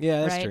forum.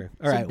 Yeah, that's right? true.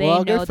 All So right, they well,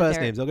 I'll know go that first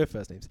they're- names. I'll go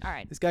first names. All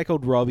right. This guy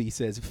called Robbie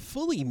says,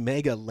 fully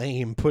mega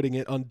lame putting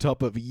it on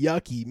top of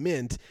yucky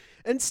mint.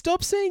 And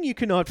stop saying you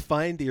cannot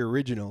find the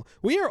original.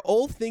 We are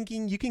all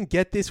thinking you can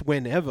get this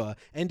whenever,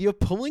 and you're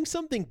pulling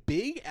something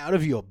big out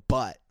of your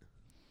butt.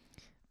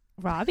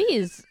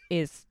 Robbie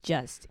is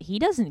just, he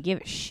doesn't give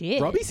a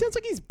shit. Robbie sounds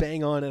like he's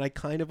bang on, and I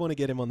kind of want to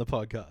get him on the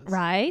podcast.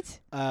 Right?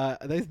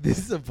 This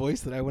is a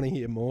voice that I want to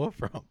hear more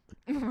from.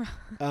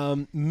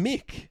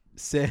 Mick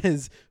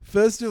says,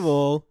 first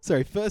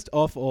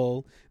off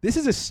all, this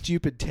is a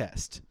stupid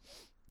test.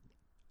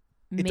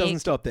 It doesn't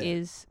stop there.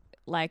 Is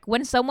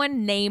when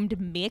someone named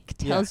Mick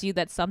tells you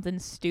that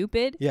something's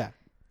stupid, Yeah.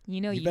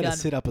 you know You you better gotta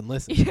sit up and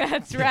listen. Yeah,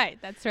 that's right.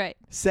 That's right.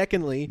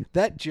 Secondly,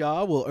 that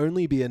jar will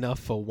only be enough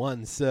for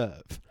one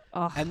serve.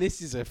 Oh. And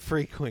this is a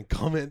frequent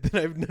comment that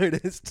I've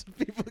noticed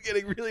people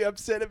getting really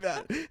upset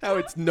about, how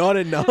it's not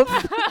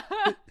enough.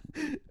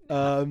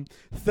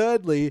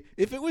 Thirdly,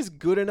 if it was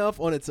good enough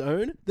on its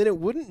own, then it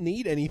wouldn't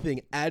need anything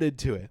added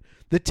to it.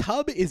 The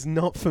tub is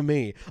not for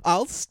me.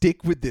 I'll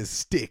stick with the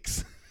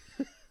sticks.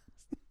 So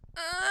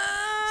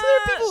there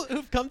are people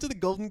who've come to the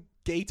Golden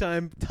Gay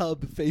Time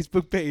Tub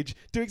Facebook page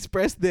to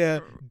express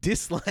their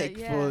dislike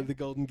for the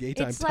Golden Gay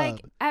Time It's Tub.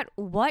 like, at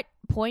what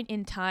point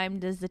in time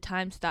does the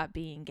time stop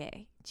being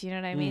gay? Do you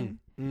know what I mean?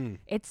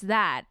 It's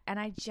that. And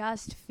I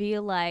just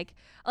feel like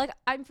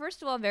I'm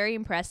first of all very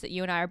impressed that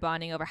you and I are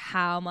bonding over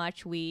how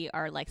much we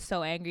are like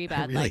so angry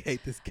about I really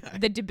hate this guy.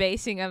 the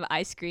debasing of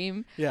ice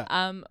cream.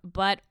 Yeah.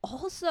 But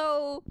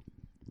also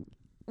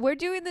we're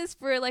doing this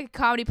for like a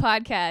comedy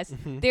podcast.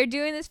 They're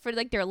doing this for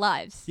like their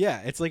lives.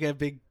 Yeah, it's like a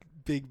big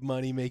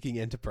money making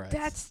enterprise.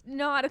 That's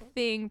not a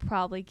thing.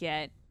 Probably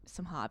get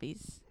some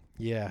hobbies.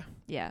 Yeah.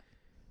 Yeah.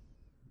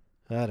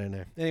 I don't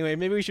know. Anyway,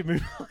 maybe we should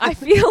move on. I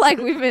feel like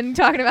we've been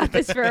talking about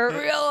this for a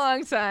real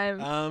long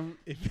time.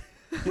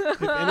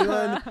 If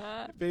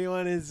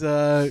anyone is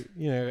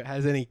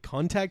has any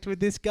contact with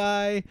this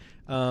guy,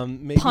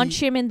 maybe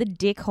Punch him in the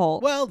dick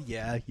hole. Well,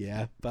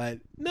 yeah, but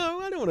no,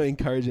 I don't want to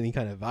encourage any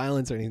kind of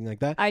violence or anything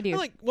like that. I do.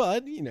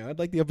 I'd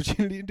like the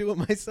opportunity to do it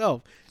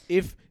myself.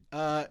 If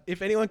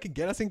anyone can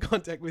get us in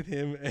contact with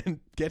him and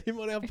get him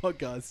on our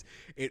podcast,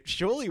 it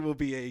surely will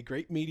be a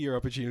great media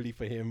opportunity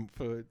for him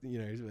for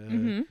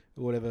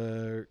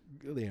whatever,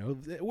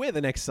 we're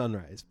the next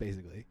Sunrise,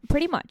 basically.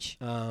 Pretty much.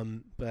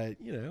 But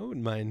I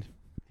wouldn't mind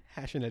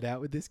hashing it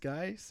out with this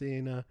guy,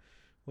 seeing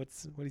what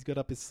he's got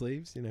up his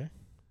sleeves.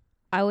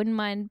 I wouldn't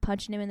mind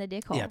punching him in the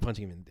dick hole. Yeah,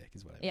 punching him in the dick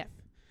is what I mean. Yeah.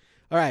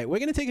 All right, we're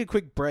going to take a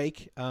quick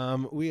break.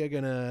 We are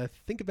going to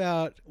think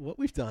about what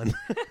we've done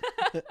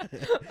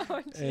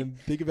and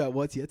think about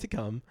what's yet to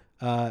come.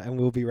 And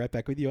we'll be right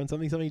back with you on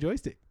Something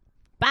Joystick.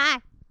 Bye.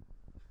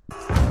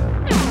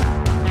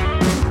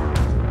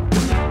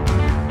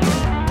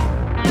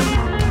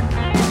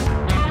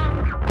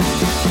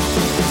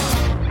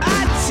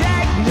 I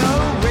take no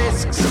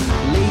risks,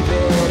 leave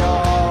it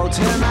all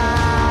to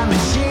my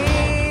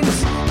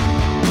machines.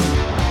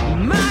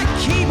 My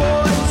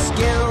keyboard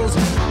skills,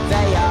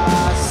 they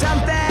are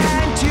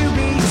something to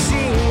be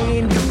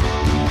seen.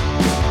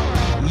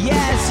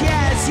 Yes,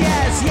 yes,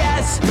 yes,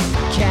 yes.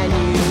 Can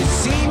you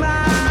see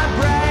my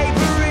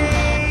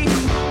bravery?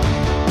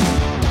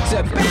 It's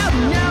about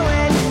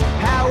knowing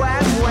how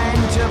and when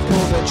to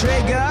pull the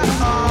trigger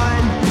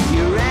on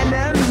your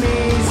enemies.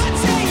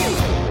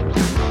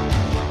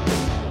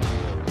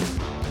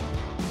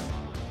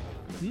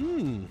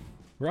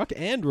 Rock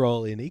and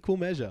roll in equal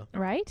measure.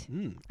 Right?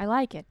 I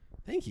like it.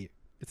 Thank you.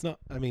 It's not,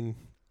 I don't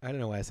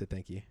know why I said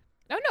thank you.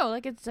 Oh, no,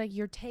 it's like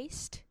your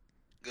taste.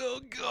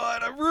 Oh,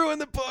 God, I ruined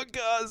the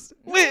podcast.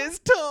 Where's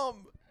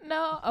Tom?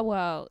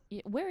 No.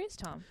 Where is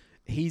Tom?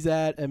 He's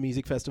at a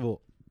music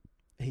festival.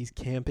 He's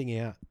camping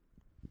out.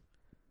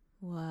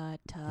 What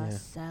a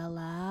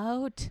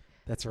sellout.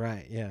 That's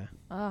right, yeah.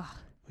 Ugh.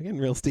 We're getting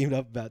real steamed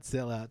up about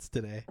sellouts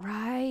today.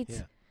 Right?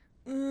 Yeah.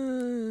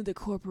 The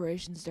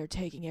corporations, they're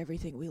taking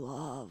everything we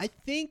love. I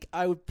think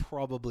I would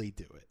probably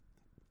do it.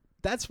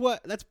 That's part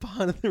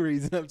of the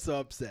reason I'm so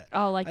upset.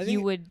 Oh,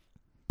 you would.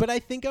 But I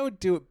think I would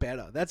do it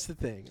better. That's the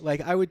thing.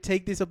 Like, I would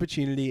take this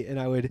opportunity and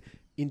I would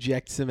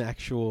inject some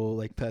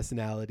actual,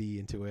 personality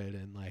into it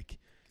and,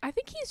 I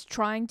think he's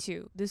trying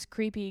to, this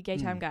creepy gay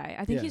time guy.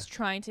 I think he's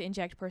trying to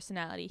inject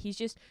personality. He's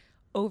just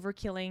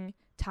overkilling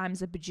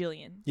times a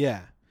bajillion.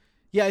 Yeah.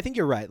 Yeah, I think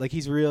you're right.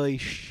 He's really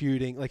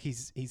shooting.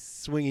 He's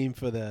swinging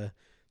for the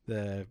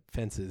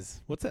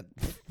fences. What's that?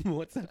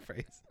 What's that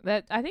phrase?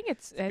 I think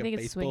it's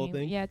swinging.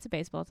 Thing? Yeah, it's a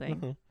baseball thing.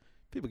 Uh-huh.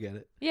 People get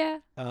it. Yeah.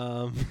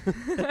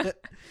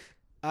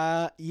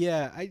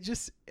 Yeah. I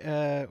just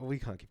we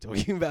can't keep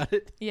talking about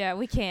it. Yeah,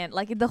 we can't.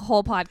 The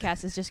whole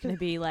podcast is just gonna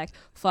be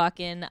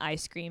fucking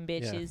ice cream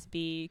bitches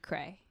be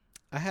cray.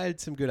 I had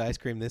some good ice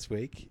cream this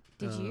week.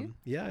 Did you?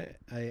 Yeah,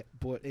 I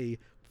bought a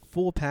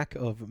 4-pack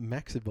of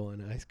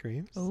Maxibon ice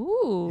creams.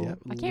 Ooh. Yep,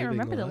 I can't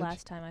remember the large.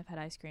 last time I've had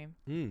ice cream.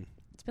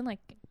 It's been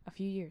a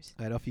few years.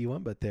 I'd offer you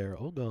one, but they're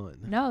all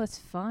gone. No, that's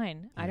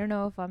fine. Yeah. I don't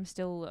know if I'm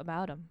still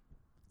about them.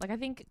 I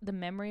think the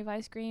memory of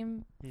ice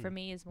cream for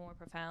me is more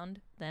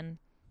profound than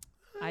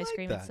ice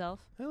cream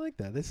itself. I like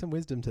that. There's some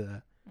wisdom to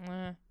that.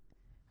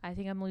 I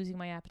think I'm losing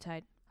my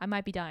appetite. I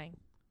might be dying.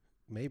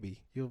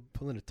 Maybe. You're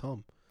pulling a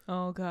Tom.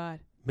 Oh,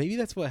 God. Maybe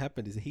that's what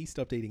happened is he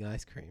stopped eating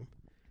ice cream.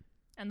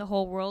 And the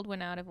whole world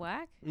went out of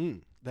whack?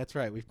 That's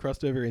right. We've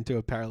crossed over into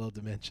a parallel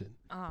dimension.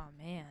 Oh,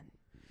 man.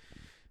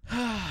 This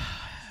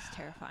is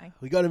terrifying.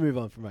 We got to move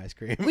on from ice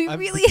cream. We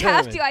really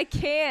have to. I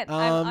can't.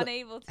 I'm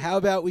unable to. How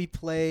about we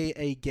play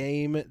a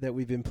game that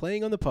we've been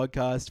playing on the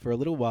podcast for a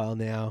little while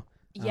now?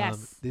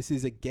 Yes. This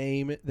is a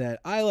game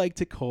that I like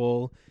to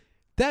call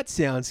That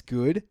Sounds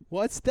Good.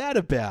 What's that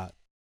about?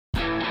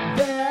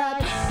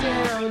 That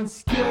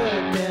sounds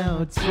good.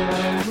 Now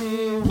tell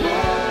me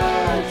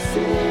what's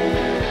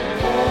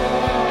it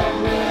all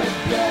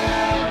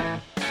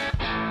about?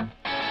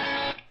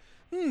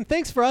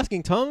 Thanks for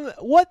asking, Tom.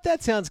 What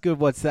That Sounds Good,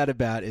 What's That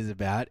About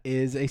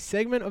is a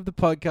segment of the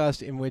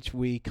podcast in which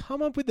we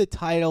come up with the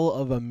title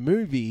of a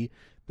movie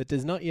that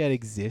does not yet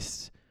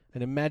exist,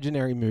 an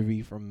imaginary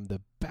movie from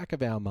the back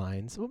of our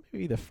minds, or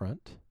maybe the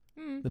front,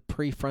 the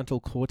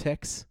prefrontal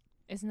cortex.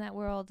 Isn't that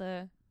where all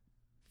the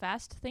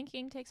fast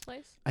thinking takes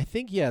place? I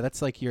think, yeah,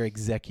 that's your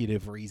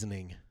executive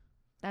reasoning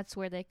That's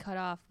where they cut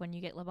off when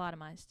you get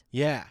lobotomized.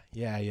 Yeah.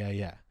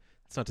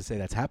 It's not to say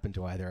that's happened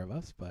to either of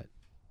us, but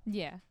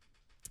Yeah.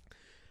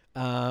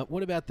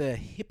 what about the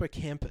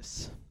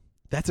hippocampus?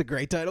 That's a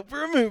great title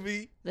for a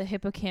movie. The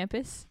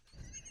hippocampus.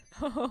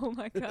 Oh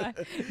my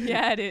god.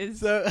 Yeah, it is.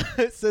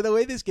 So the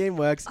way this game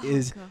works Oh,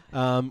 is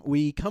God.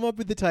 we come up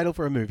with the title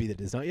for a movie that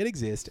does not yet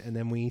exist, and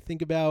then we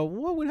think about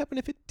what would happen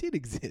if it did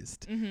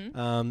exist.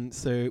 Mm-hmm.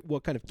 So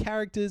what kind of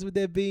characters would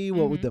there be?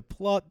 What would the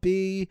plot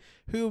be?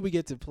 Who would we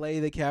get to play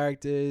the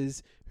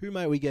characters? Who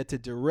might we get to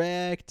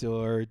direct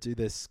or do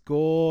the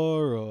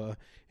score or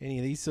any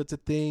of these sorts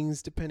of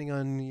things, depending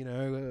on,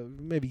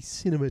 maybe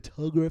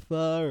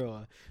cinematographer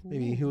or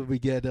maybe who would we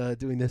get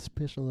doing the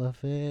special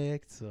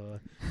effects or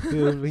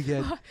who would we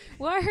get...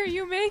 Why are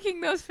you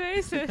making those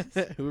faces?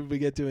 Who would we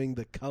get doing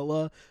the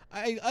color?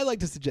 I like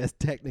to suggest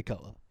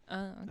Technicolor.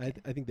 Okay.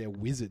 I think they're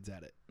wizards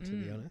at it, to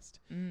be honest.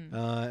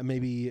 Mm.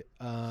 Maybe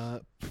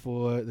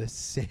for the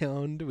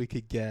sound, we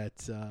could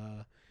get...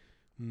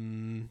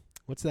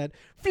 what's that?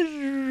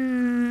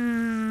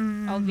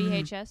 All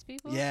VHS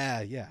people?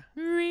 Yeah.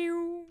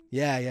 Mm.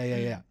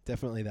 Yeah.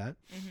 Definitely that.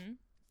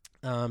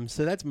 Mm-hmm.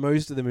 So that's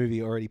most of the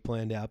movie already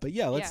planned out. But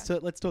yeah, let's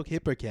talk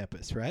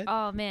Hippocampus, right?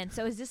 Oh man,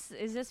 so is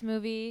this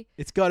movie?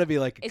 It's got to be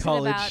like a Is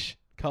it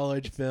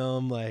college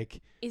film,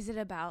 like. Is it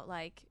about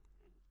like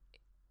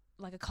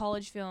a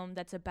college film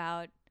that's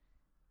about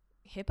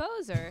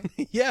hippos or?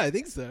 Yeah, I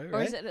think so. Or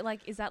right? is it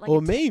like like?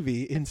 Or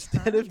maybe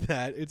instead of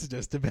that, it's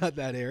just about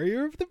that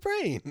area of the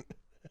brain.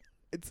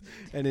 It's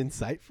an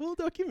insightful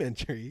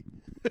documentary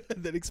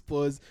that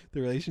explores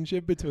the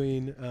relationship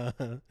between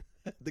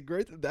the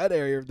growth of that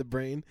area of the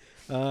brain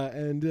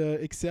and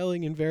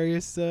excelling in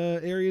various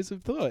areas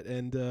of thought.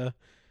 And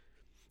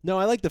no,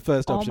 I like the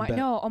first option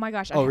better. Oh my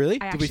gosh! Oh, really?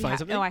 I Did we actually find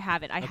something? No, I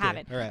have it. I have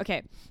it. All right.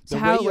 Okay. So The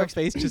how way it your works?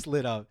 face just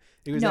lit up.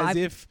 It was No, as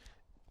if.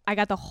 I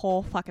got the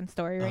whole fucking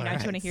story right All now. I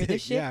just want to hear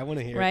this shit. Yeah, I want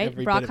to hear right?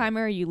 every bit of it. Brockheimer,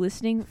 are you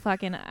listening?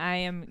 Fucking, I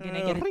am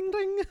gonna get it. Ring,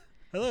 ring.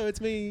 Hello,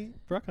 it's me,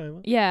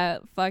 Brockheimer. Yeah,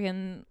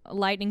 fucking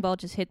lightning bolt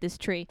just hit this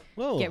tree.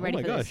 Whoa! Get ready oh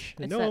my for this. gosh!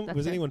 It's No that- one, that's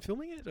was it. anyone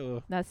filming it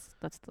or? That's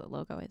the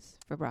logo is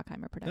for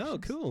Brockheimer Productions. Oh,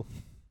 cool.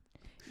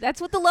 That's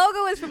what the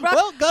logo is for Brock.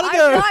 Well, gotta I'm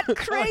go. not Oh,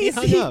 he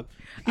crazy. hung up.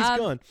 He's Um,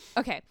 gone.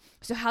 Okay,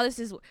 so how this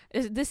is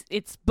this?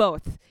 It's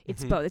both.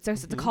 It's both.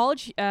 It's a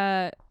college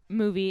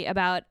movie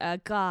about a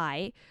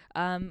guy.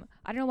 I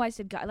don't know why I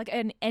said guy. Like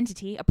an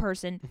entity, a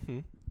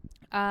person,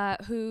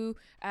 who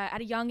at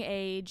a young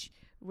age,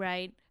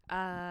 right,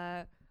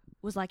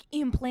 was like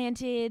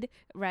implanted,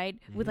 right,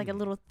 with like a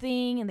little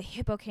thing in the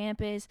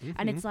hippocampus,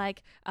 and it's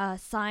like a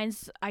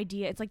science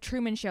idea. It's like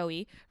Truman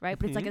Showy, right?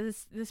 But it's like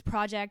this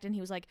project, and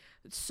he was like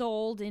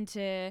sold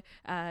into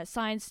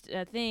science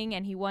thing,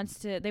 and he wants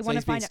to. They So want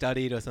he's to being find.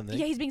 studied or something.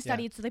 Yeah, he's being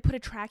studied. So they put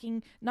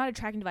not a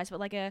tracking device, but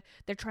like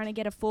they're trying to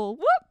get a full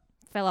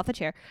fell off the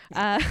chair.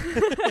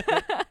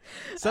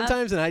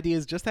 Sometimes an idea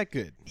is just that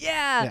good.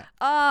 Yeah.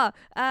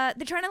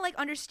 They're trying to like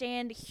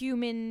understand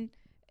human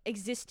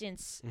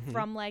existence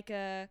from like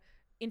a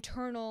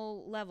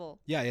internal level.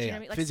 Yeah, Do you know yeah. what I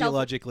mean? Like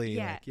Physiologically,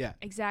 yeah, like, yeah.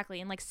 exactly,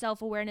 and like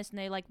self-awareness, and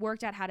they like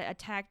worked out how to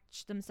attach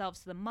themselves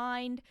to the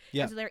mind.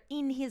 Yeah. And so they're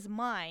in his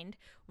mind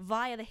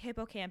via the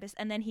hippocampus,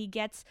 and then he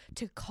gets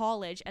to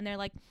college, and they're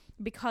like,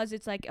 because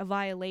it's like a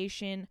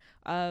violation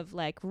of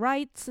like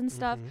rights and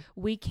stuff,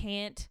 we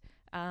can't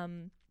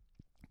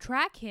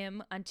track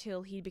him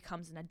until he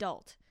becomes an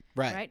adult.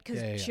 Right.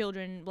 Because Yeah.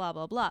 children, blah,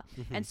 blah, blah.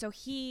 And so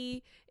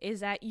he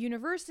is at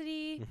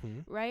university,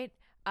 right?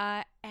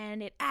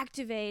 And it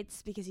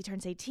activates because he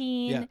turns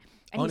 18. Yeah.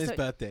 And On he's his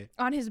birthday.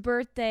 On his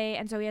birthday.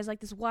 And so he has like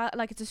this wild,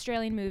 like it's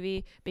Australian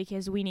movie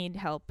because we need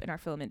help in our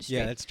film industry.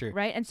 Yeah, that's true.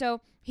 Right? And so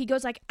he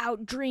goes like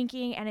out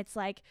drinking, and it's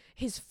like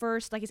his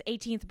first, like his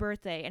 18th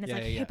birthday, and it's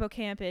like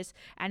hippocampus,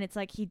 and it's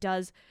like he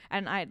does,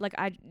 and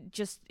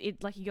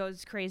he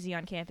goes crazy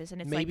on campus,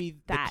 and it's Maybe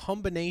like that. the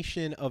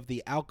combination of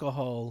the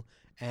alcohol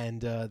and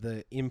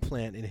the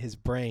implant in his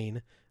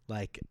brain,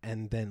 like,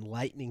 and then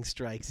lightning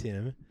strikes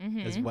him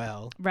as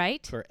well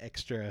Right? for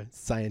extra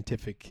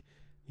scientific,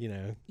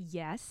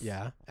 Yes.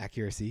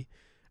 accuracy,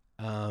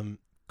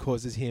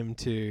 causes him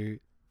to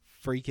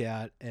freak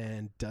out.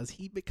 And does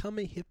he become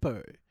a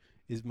hippo?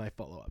 Is my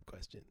follow-up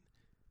question.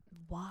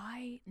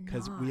 Why not?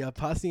 Because we are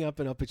passing up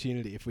an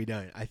opportunity if we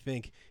don't. I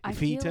think I if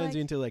he feel turns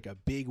like- into like a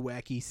big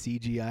wacky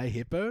CGI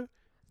hippo,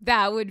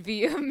 That would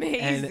be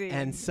amazing.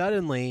 and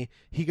suddenly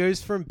he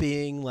goes from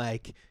being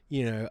like,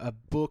 a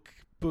book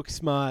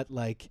smart,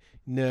 like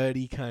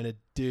nerdy kind of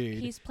dude.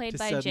 He's played to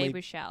by suddenly- Jay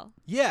Baruchel.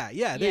 Yeah,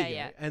 there you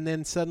Yeah. go. And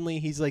then suddenly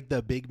he's like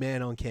the big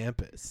man on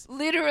campus.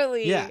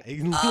 Literally. Yeah,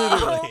 literally.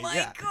 Oh my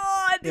yeah.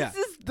 god, Yeah.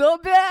 this is the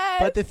best.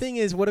 But the thing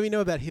is, what do we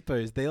know about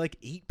hippos? They like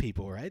eat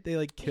people, right? They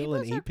like kill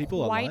and Hippos are eat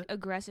people a quite lot.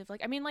 aggressive.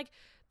 Like, I mean, like,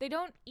 they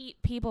don't eat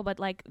people, but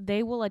like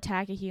they will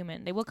attack a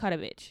human. They will cut a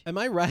bitch. Am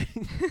I right?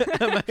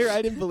 Am I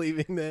right in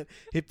believing that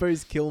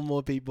hippos kill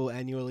more people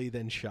annually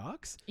than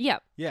sharks?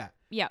 Yep. Yeah.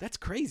 Yeah. That's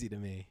crazy to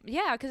me.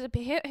 Yeah, because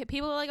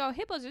people are like, oh,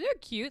 hippos, they're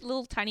cute,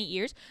 little tiny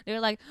ears. They're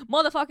like,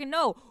 motherfucking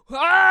no.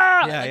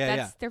 Ah! Yeah, like, yeah,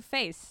 that's their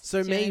face.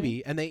 So Do you know what I maybe,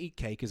 mean? and they eat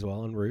cake as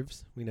well on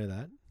roofs. We know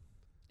that.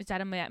 Is that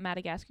a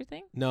Madagascar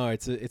thing? No,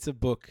 it's a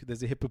book.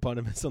 There's a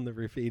hippopotamus on the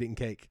roof eating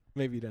cake.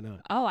 Maybe you don't know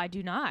it. Oh, I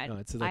do not. No,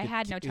 it's I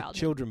had no a childhood.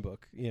 children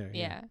book. Yeah.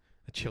 Yeah.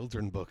 A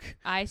children book.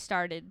 I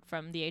started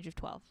from the age of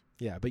 12.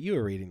 Yeah, but you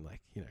were reading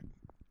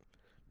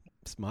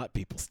smart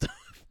people stuff.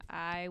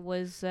 I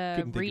was Couldn't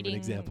think of an reading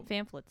example.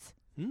 pamphlets.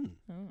 You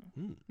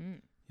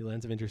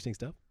learned some interesting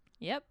stuff.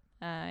 Yep.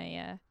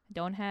 I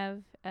don't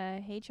have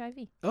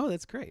HIV. Oh,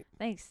 that's great.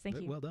 Thanks. Thank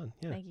you. Well done.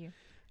 Yeah. Thank you.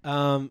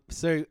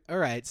 So, all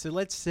right. So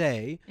let's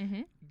say,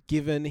 Mm-hmm.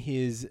 given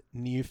his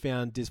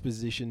newfound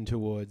disposition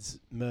towards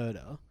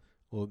murder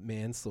or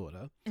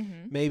manslaughter,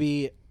 Mm-hmm.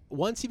 maybe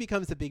once he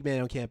becomes the big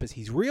man on campus,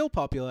 he's real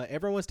popular.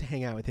 Everyone wants to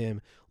hang out with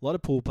him. A lot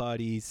of pool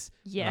parties.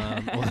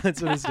 Yeah. All that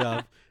sort of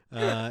stuff.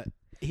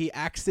 He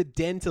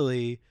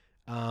accidentally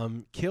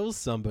kills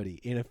somebody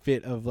in a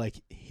fit of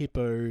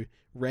hippo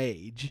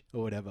rage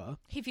or whatever.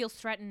 He feels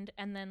threatened,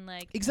 and then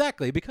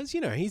Exactly, because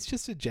he's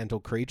just a gentle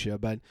creature.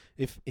 But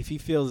if he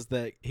feels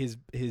that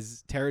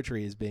his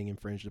territory is being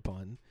infringed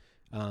upon,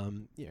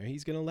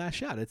 he's gonna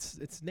lash out.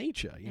 It's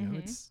nature.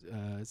 It's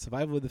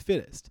survival of the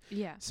fittest.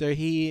 yeah. So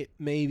he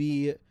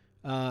maybe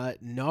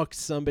knocks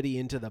somebody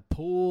into the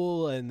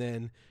pool and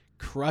then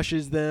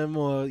crushes them,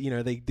 or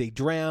they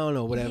drown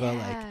or whatever.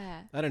 Yeah.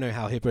 I don't know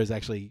how hippos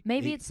actually.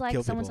 Maybe it's like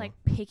kill someone's people.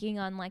 picking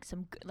on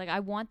some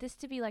I want this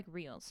to be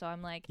real. So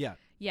I'm Yeah.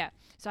 yeah.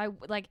 So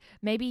I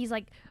maybe he's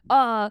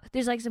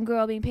there's some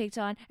girl being picked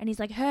on, and he's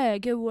like, hey,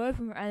 get away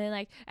from her, and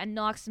then and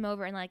knocks them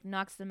over and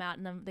knocks them out,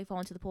 and then they fall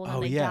into the pool and Oh,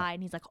 then they yeah. die,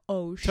 and he's like,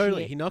 oh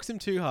Totally, shit. he knocks him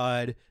too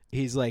hard.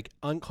 He's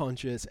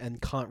unconscious and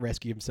can't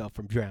rescue himself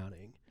from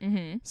drowning.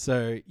 Mm-hmm.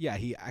 So yeah,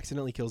 he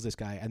accidentally kills this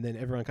guy, and then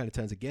everyone kind of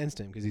turns against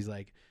him because he's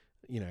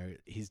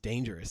he's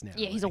dangerous now.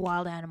 Yeah, he's a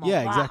wild animal.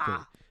 Yeah, Wah. exactly.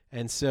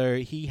 And so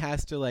he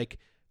has to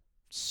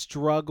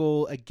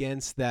struggle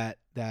against that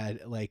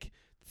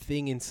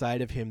thing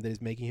inside of him that is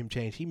making him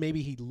change.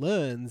 He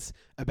learns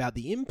about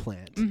the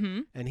implant, Mm-hmm.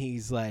 and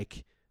he's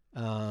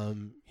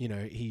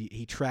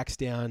he tracks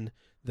down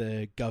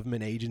the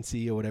government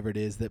agency or whatever it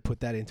is that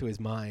put that into his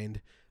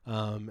mind,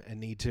 and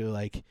need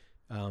to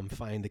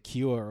find the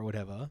cure or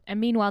whatever. And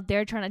meanwhile,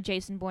 they're trying to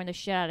Jason Bourne the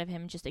shit out of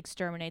him and just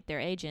exterminate their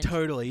agent.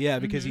 Totally, yeah,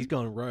 because Mhm. he's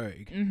gone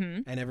rogue,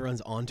 Mm-hmm. and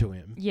everyone's onto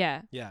him.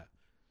 Yeah. Yeah,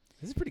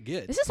 this is pretty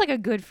good. This is a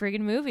good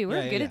friggin' movie.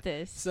 We're Yeah, good yeah. at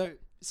this.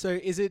 So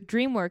is it?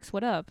 DreamWorks,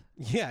 what up?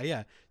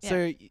 Yeah.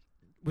 So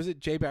was it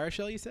Jay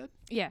Baruchel you said?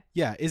 Yeah.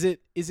 Yeah. Is it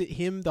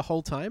him the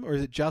whole time, or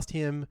is it just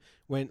him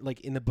when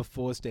in the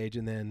before stage,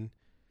 and then?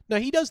 No,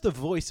 he does the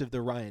voice of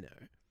the rhino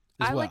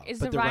as well. Is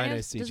but the rhino?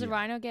 rhino's Does the CGI.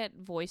 rhino get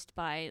voiced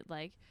by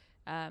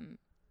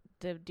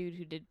the dude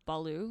who did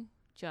Baloo,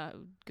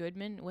 John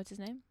Goodman? What's his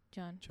name?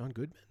 John. John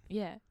Goodman?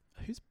 Yeah.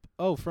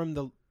 From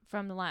the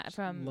From the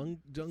from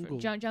Jungle.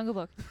 Jungle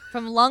Book.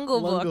 From Lungle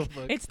Lungle Book.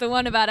 Book. It's the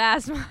one about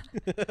asthma.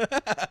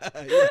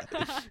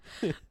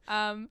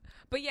 Yeah.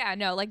 But yeah,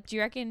 no. Do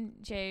you reckon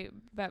Jay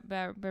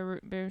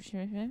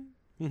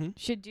Mhm.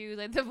 should do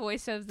the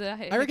voice of the?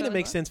 I reckon it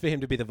makes sense for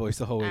him to be the voice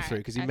the whole way Alright, through,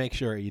 because you okay. make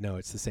sure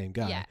it's the same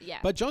guy. Yeah, yeah.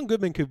 But John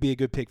Goodman could be a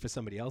good pick for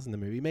somebody else in the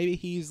movie. Maybe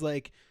he's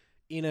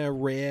in a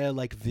rare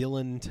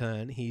villain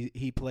turn.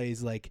 He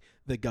plays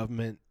the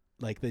government,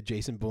 the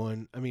Jason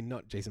Bourne. I mean,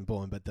 not Jason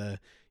Bourne, but the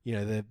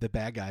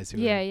bad guys who.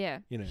 Yeah, are,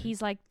 yeah. He's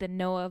the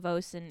Noah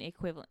Vosen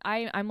equivalent.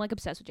 I'm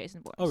obsessed with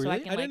Jason Bourne. Oh so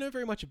really? I don't know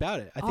very much about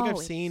it. I think I've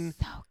it's seen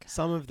so good.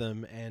 some of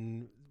them,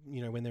 and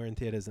when they're in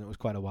theaters, and it was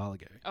quite a while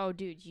ago. Oh,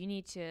 dude, you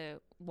need to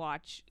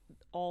watch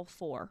all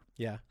 4.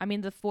 Yeah. I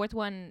mean, the 4th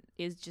one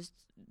is just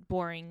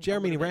boring. a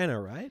Jeremy little bit.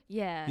 Renner, right?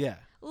 Yeah. Yeah.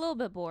 A little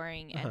bit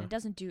boring, and Uh-huh. it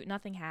doesn't do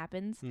nothing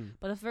happens. Hmm.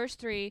 But the first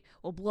 3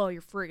 will blow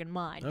your friggin'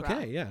 mind.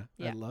 Okay. Yeah.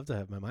 Yeah. I'd love to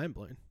have my mind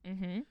blown.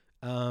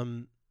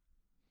 Mm-hmm.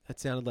 That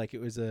sounded like it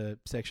was a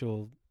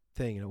sexual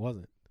thing, and it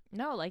wasn't.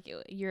 No,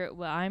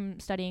 I'm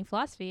studying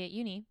philosophy at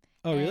uni.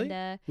 Oh, really?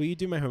 And, Will you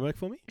do my homework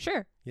for me?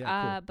 sure.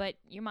 Yeah, cool. But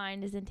your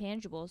mind is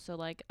intangible, so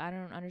I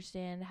don't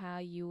understand how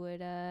you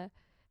would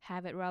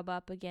have it rub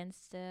up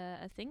against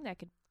a thing that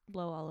could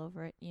blow all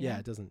over it. You Yeah, know?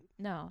 it doesn't.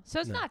 No, so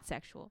it's No. not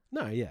sexual.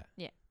 No, yeah.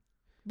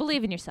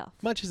 Believe in yourself.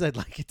 Much as I'd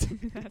like it to.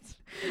 That's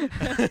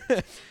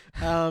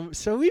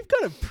So we've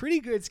got a pretty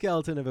good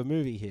skeleton of a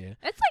movie here.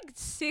 That's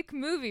sick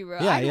movie, bro.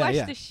 Yeah, I'd watch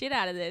watch the shit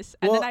out of this,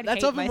 and well, then I'd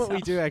that's hate often myself. what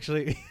we do,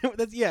 actually.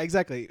 Yeah,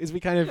 exactly. Is we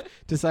kind of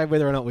decide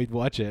whether or not we'd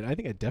watch it. I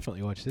think I'd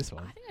definitely watch this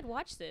one. I think I'd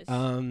watch this.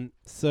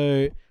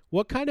 So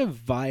what kind of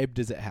vibe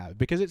does it have?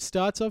 Because it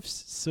starts off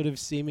sort of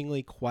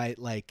seemingly quite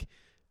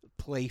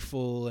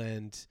playful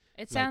and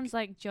it sounds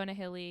like Jonah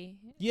Hilly.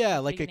 yeah, at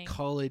the like a beginning.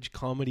 college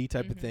comedy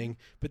type of Mhm. thing.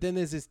 But then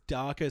there's this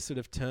darker sort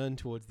of turn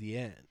towards the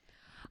end.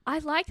 I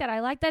like that. I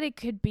like that it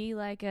could be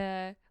like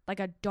a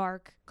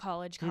dark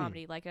college Hmm.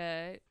 comedy, like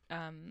a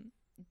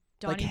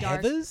Donnie Like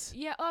Dark. Heathers?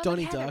 Yeah,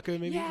 Donnie Heather. Darko,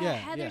 maybe? Yeah, Yeah,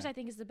 Heathers yeah. I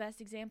think is the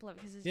best example of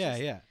it because it's Yeah,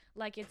 just yeah.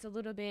 it's a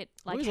little bit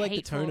I like always like the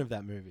hateful. tone of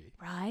that movie.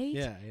 Right?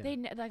 Yeah, yeah.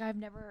 They I've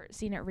never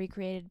seen it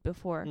recreated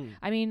before. Hmm.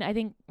 I mean, I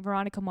think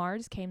Veronica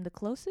Mars came the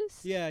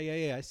closest. Yeah,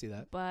 I see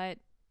that. But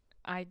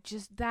I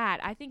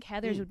think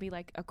Heathers would be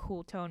a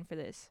cool tone for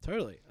this.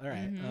 Totally. All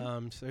right.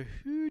 Mhm. So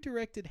who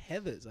directed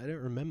Heathers? I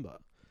don't remember.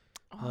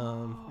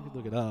 We could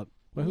look it up.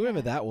 But whoever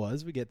Yeah. that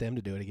was, we get them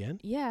to do it again.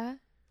 Yeah.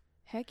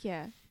 Heck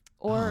yeah.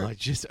 Oh, Or I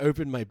just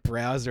opened my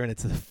browser and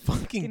it's the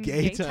fucking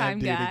gay time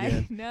dude guy.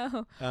 again.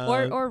 No.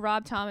 Um, Or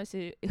Rob Thomas,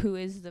 who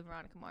is the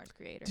Veronica Mars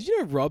creator. Did you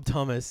know Rob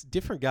Thomas,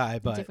 different guy,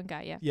 but Different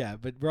guy, yeah. yeah,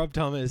 but Rob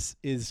Thomas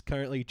is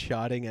currently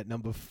charting at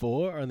number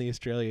 4 on the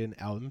Australian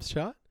albums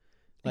chart.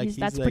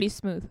 That's pretty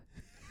smooth.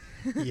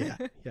 yeah.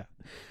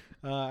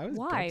 I was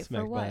Why? gobsmacked For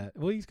by what? that.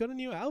 Well, he's got a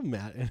new album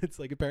out, and it's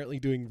like apparently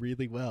doing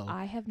really well.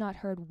 I have not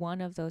heard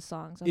one of those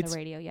songs on It's- the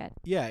radio yet.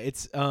 Yeah,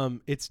 it's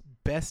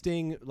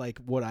besting like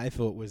what I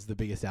thought was the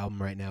biggest album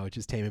right now, which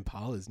is Tame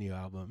Impala's new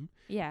album,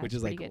 Yeah, which it's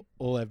is like pretty good.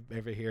 all I'm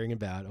ever hearing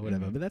about or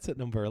whatever. Mhm. But that's at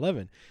number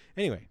 11.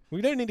 Anyway,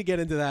 we don't need to get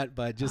into that,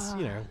 but just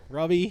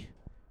Robbie,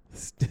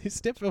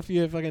 step off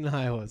your fucking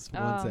high horse for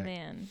one Oh sec.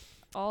 man,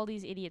 all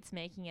these idiots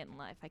making it in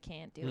life. I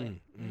can't do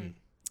it.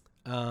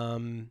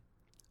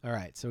 All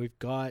right, so we've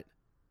got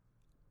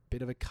a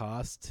bit of a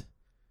cast.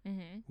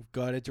 Mhm. We've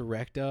got a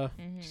director.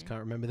 Just Mhm. can't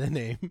remember their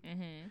name.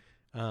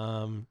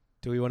 Mhm.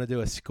 Do we want to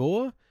do a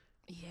score?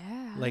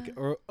 Yeah. Like,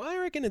 or I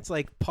reckon it's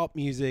like pop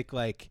music,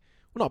 like,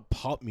 well, not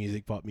pop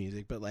music,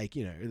 but like,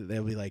 you know,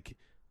 there'll be like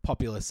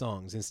popular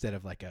songs instead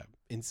of like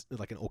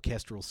like an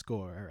orchestral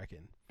score, I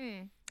reckon.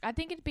 I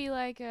think it'd be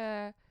like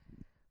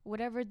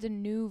whatever the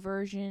new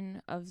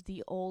version of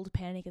the old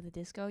Panic at the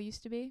Disco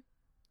used to be.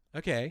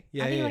 Okay.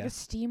 Yeah, I think yeah, like a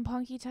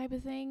steampunky type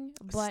of thing,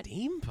 but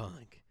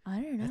steampunk.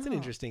 I don't know. That's an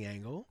interesting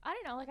angle. I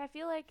don't know. Like I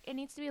feel like it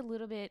needs to be a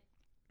little bit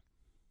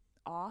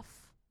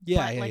off.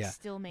 Yeah, but, yeah, like, yeah.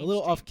 Still A mainstream.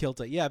 little off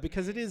kilter. Yeah,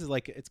 because it is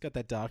like it's got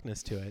that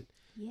darkness to it.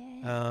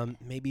 Yeah.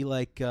 Maybe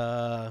like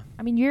I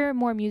mean, you're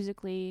more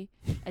musically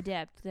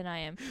adept than I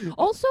am.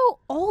 Also,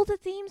 all the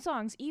theme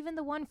songs, even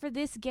the one for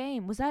this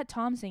game, was that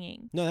Tom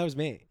singing? no, that was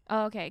me.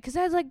 Oh, okay, because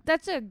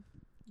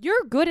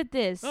you're good at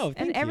this. Oh, and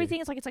thank you. everything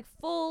is like it's like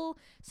full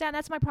sound.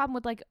 That's my problem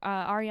with like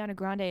Ariana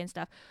Grande and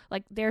stuff.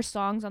 Like their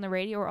songs on the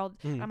radio are all.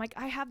 I'm like,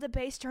 I have the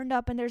bass turned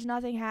up and there's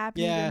nothing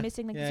happening. Yeah, You're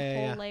missing like yeah, this yeah,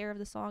 whole yeah. layer of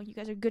the song. You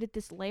guys are good at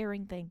this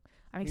layering thing.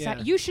 I'm Yeah.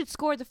 excited. You should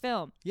score the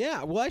film.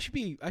 Yeah, well, I should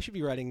be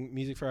writing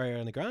music for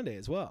Ariana Grande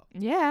as well.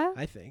 Yeah.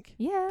 I think.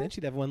 Yeah. Then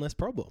she'd have one less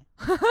problem.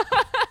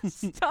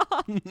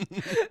 Stop.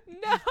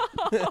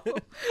 No.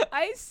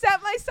 I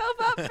set myself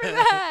up for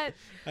that.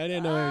 I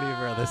didn't know any of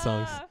her other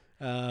songs.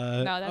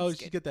 No, that's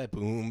she's good. got that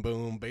boom,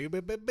 boom, boo,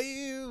 boo, boo,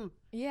 boo.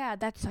 Yeah,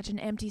 that's such an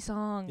empty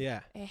song.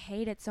 Yeah, I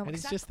hate it so much. And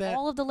it's 'cause just that's that-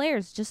 all of the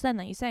layers just then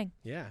that you sang.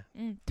 yeah.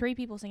 3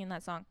 people singing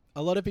that song.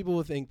 A lot of people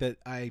will think that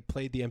I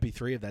played the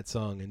MP3 of that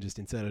song and just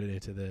inserted it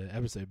into the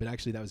episode, but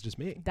actually that was just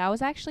me. That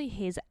was actually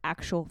his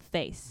actual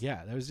face.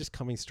 Yeah, that was just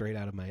coming straight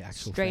out of my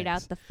actual Straight face.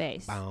 out the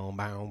face. Bow,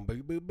 bow,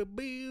 boo, boo, boo,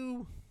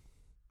 boo.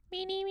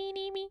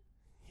 Me.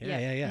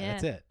 Yeah,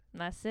 that's it.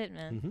 That's it,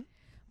 man. Mm-hmm.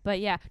 But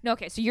yeah, no.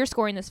 Okay, so you're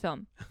scoring this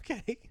film.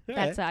 Okay, all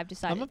That's right. I've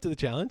decided. I'm up to the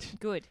challenge.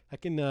 Good. I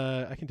can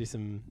do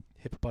some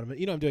hippopotamus.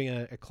 You know, I'm doing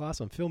a class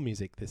on film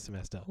music this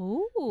semester.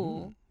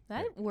 Ooh,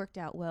 that worked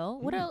out well.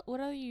 What What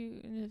are you?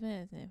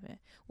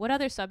 What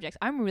other subjects?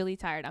 I'm really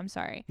tired. I'm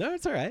sorry. No,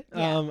 it's all right.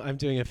 Yeah. I'm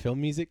doing a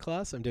film music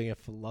class. I'm doing a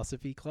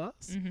philosophy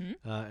class,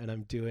 Mm-hmm. and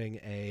I'm doing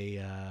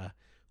a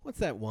what's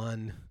that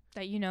one?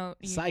 That you know.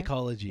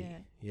 Psychology. Yeah.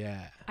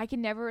 Yeah. I can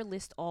never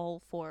list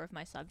all 4 of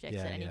my subjects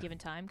Yeah, at any yeah. given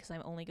time because I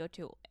only go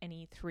to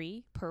any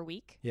 3 per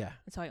week, Yeah.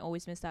 and so I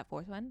always miss that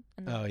 4th one.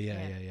 And Oh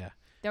yeah.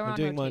 They're I'm on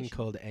doing one rotation.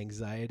 called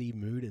anxiety,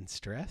 mood, and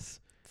stress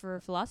For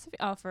philosophy.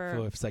 Oh,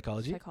 for for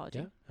psychology.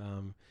 psychology.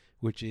 Yeah.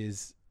 Which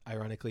is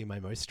ironically my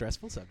most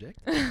stressful subject.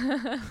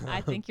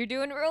 I think you're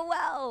doing real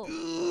well.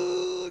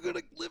 I'm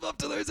gonna live up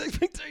to those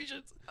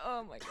expectations.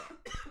 Oh my god.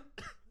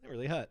 It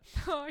really hurt.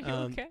 Oh, are you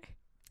okay?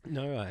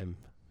 No, I'm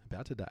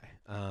about to die.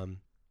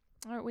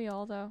 Aren't we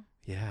all though?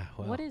 Yeah.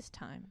 Well. What is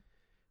time?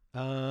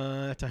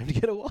 Time to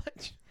get a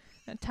watch.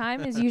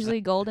 Time is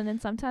usually golden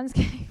and sometimes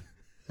gay.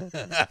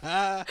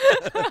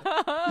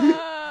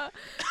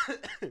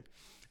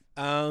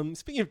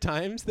 Speaking of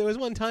times, there was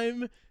one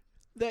time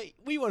that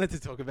we wanted to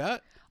talk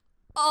about.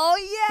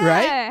 Oh yeah!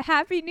 Right?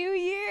 Happy New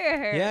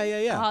Year!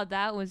 Yeah. Oh,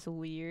 that was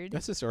weird.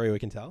 That's a story we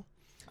can tell.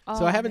 Oh,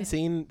 So I haven't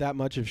seen that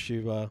much of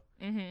Shuba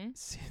Mm-hmm.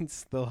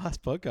 since the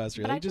last podcast, But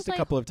really. I just just, a like,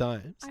 couple of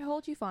times. I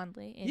hold you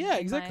fondly. Yeah, in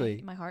exactly.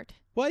 my heart.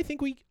 Well, I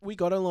think we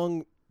got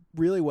along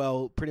really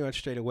well pretty much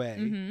straight away.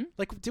 Mm-hmm.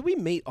 Like, did we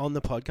meet on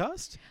the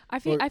podcast? I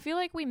feel Or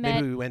like we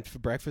Maybe met we went for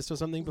breakfast or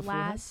something before.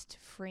 last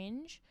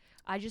Fringe.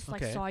 I just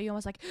like Okay. saw you and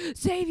was like,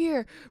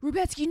 Xavier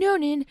Rubetsky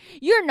Noonan,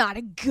 you're not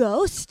a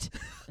ghost.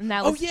 And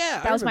that was yeah,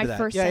 I that was my remember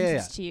that. first Yeah, yeah,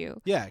 sentence to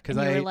you. Yeah, because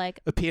And you I were like,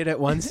 appeared at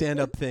one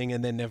stand-up thing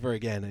and then never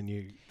again, and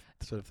you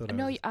sort of thought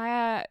no,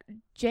 I was...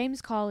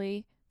 James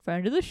Colley,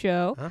 friend of the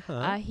show.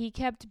 Uh-huh. He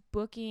kept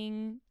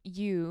booking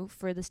you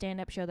for the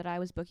stand-up show that I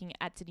was booking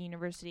at City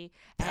University.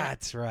 And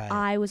That's right.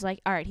 I was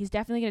like, all right, he's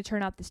definitely going to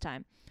turn up this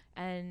time.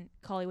 And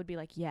Colley would be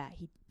like, yeah,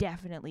 he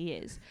definitely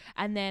is.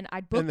 And then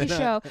I'd book the then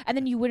show, and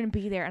then you wouldn't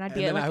be there. And I'd and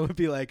be then like, I would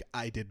be like,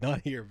 I did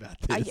not hear about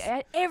this.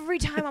 every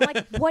time I'm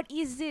like, what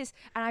is this?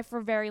 And I, for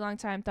a very long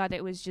time, thought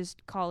it was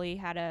just Colley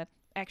had a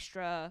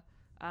extra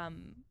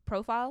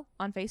profile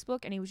on Facebook,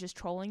 and he was just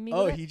trolling me.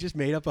 Oh, with it. he just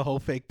made up a whole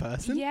fake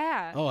person?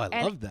 Yeah. Oh, I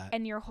love that.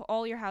 And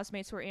all your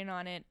housemates were in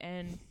on it,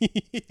 and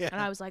Yeah.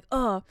 and I was like,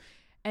 oh,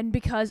 and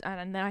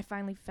then I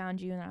finally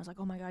found you, and I was like,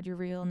 oh my God, you're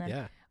real. And then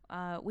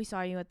Yeah. we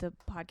saw you at the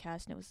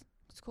podcast, and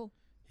it's cool.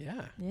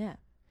 Yeah. Yeah.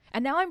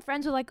 And now I'm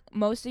friends with like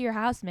most of your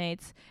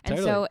housemates. And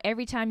so Totally.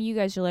 every time you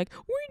guys are like,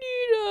 we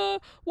need a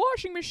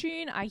washing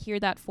machine, I hear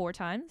that 4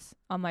 times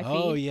on my feed.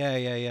 Oh, yeah.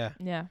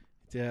 Yeah.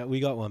 Yeah, we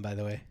got one, by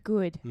the way.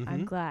 Good.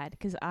 I'm Mhm. glad,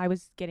 because I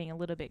was getting a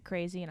little bit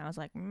crazy, and I was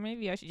like,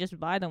 maybe I should just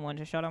buy them one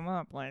to shut them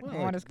up. Like, Well,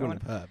 what it is going on?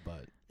 wouldn't have hurt,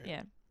 but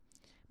Yeah.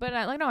 But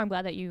no, I'm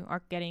glad that you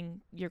are getting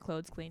your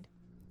clothes cleaned.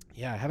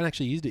 yeah, I haven't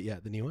actually used it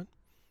yet, the new one.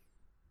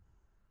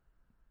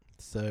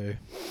 So,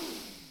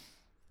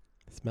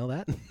 smell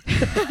that?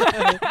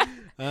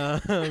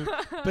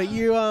 But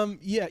you,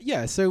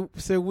 yeah. So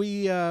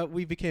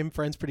we became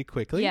friends pretty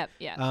quickly. Yep.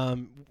 Yeah.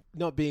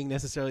 Not being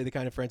necessarily the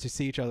kind of friends who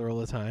see each other all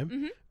the time,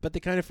 Mhm. but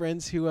the kind of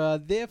friends who are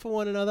there for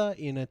one another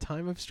in a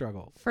time of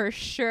struggle. For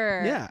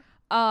sure. Yeah.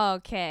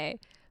 Okay.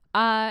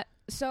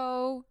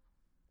 So,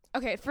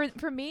 okay,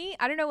 for me,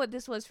 I don't know what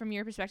this was from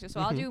your perspective,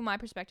 so I'll Mhm. do my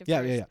perspective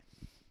Yeah, first. yeah.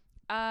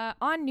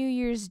 On New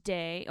Year's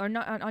Day, or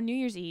not on New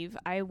Year's Eve,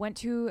 I went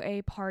to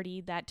a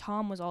party that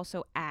Tom was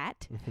also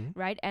at, Mhm.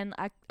 right? And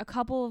a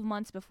couple of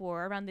months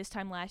before, around this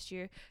time last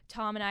year,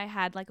 Tom and I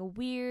had like a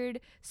weird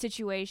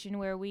situation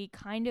where we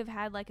kind of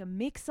had like a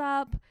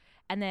mix-up,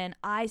 and then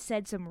I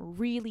said some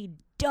really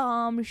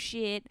dumb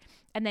shit,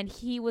 and then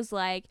he was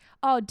like,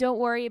 oh, don't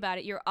worry about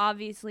it. You're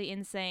obviously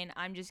insane.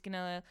 I'm just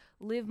gonna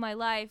live my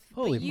life.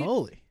 but Holy you,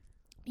 moly.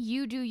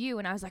 you do you.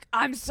 And I was like,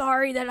 I'm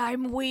sorry that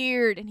I'm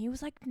weird. And he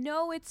was like,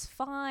 no, it's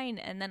fine.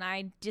 And then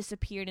I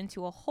disappeared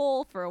into a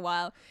hole for a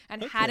while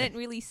and Okay. hadn't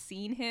really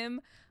seen him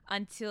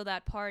until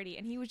that party.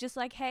 And he was just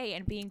like, hey,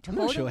 and being I'm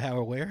totally not sure how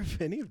aware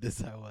of any of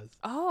this I was.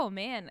 oh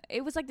man,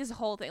 it was like this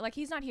whole thing. Like,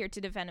 he's not here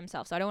to defend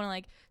himself, so I don't want to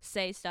like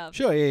say stuff.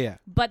 Sure, yeah.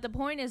 But the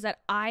point is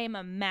that I am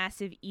a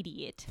massive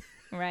idiot,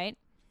 right?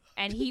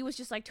 And he was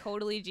just like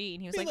totally G,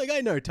 and he was He's like, like, I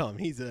know Tom.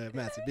 He's a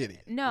massive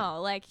idiot. no,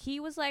 like he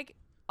was like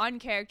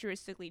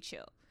uncharacteristically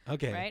chill,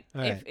 Okay. right?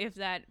 All right. If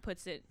that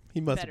puts it He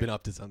must have better. been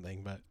up to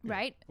something, but yeah.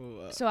 right.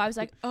 Well, So I was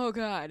like, oh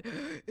God,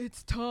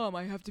 it's Tom.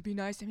 I have to be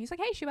nice to him. He's like,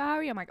 hey Shiva, how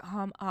are you? I'm like,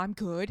 I'm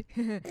good.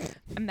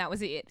 And that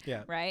was it.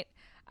 Yeah. Right.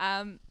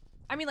 I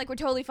mean, like, we're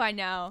totally fine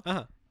now.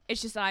 Uh-huh.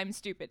 It's just that I'm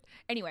stupid.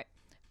 Anyway,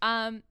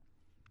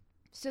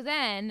 so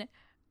then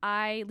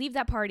I leave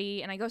that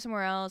party and I go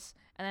somewhere else,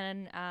 and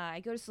then I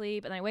go to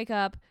sleep, and then I wake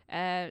up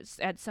at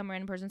some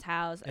random person's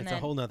house, and It's then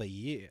a whole nother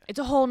year. it's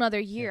a whole nother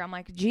year. I'm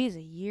like, geez,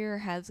 a year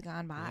has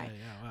gone by.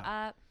 Yeah,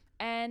 wow.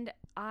 And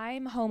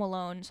I'm home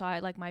alone, so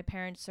my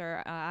parents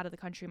are out of the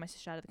country, my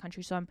sister's out of the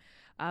country, so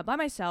I'm by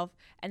myself.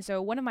 And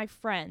so one of my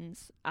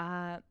friends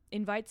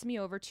invites me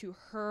over to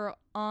her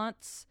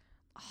aunt's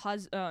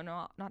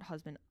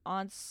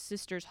aunt's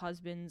sister's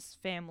husband's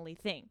family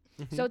thing.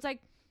 So it's like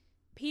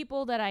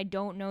people that I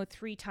don't know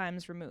 3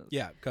 times removed.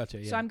 Yeah, gotcha.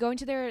 Yeah. So I'm going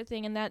to their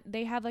thing, and that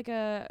they have like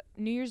a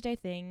New Year's Day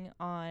thing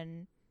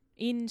in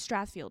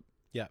Strathfield.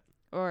 Yeah.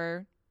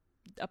 Or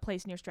a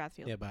place near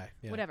Strathfield. Yeah, bye.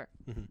 Yeah. Whatever.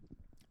 Mhm.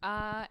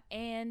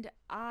 And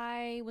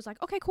I was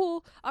like, okay,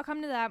 cool, I'll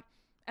come to that.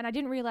 And I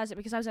didn't realize it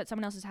because I was at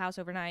someone else's house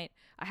overnight.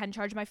 I hadn't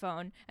charged my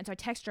phone, and so I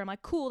text her. I'm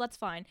like, cool, that's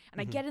fine.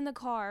 And I get in the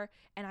car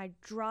and I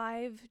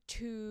drive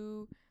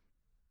to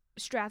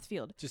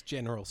Strathfield. Just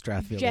general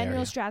Strathfield General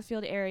area.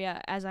 Strathfield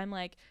area, as I'm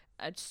like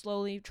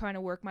slowly trying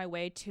to work my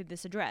way to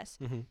this address.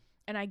 Mhm.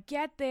 And I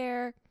get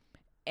there,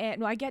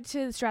 and I get to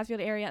the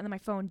Strathfield area, and then my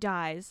phone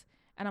dies.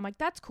 And I'm like,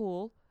 that's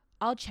cool.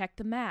 I'll check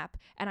the map.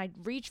 And I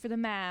reach for the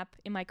map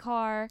in my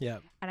car, Yeah.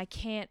 and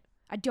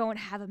I don't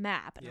have a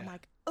map. And I'm Yeah.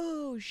 like,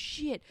 oh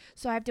shit.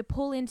 So I have to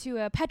pull into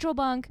a petrol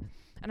bunk,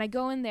 and I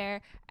go in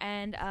there,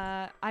 and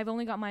I've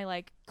only got my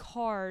like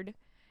card,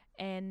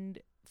 and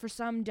for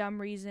some dumb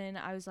reason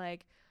I was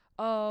like,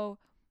 oh,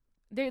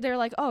 they're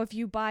like, oh, if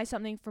you buy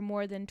something for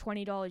more than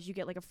 $20, you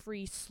get like a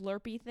free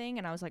Slurpee thing.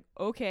 And I was like,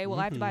 okay, well,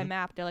 I have to buy a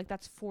map. They're like,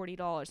 that's $40.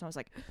 And I was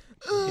like,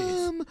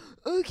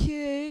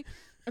 okay.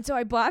 And so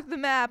I bought the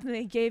map, and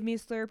they gave me a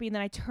Slurpee, and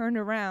then I turned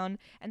around,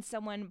 and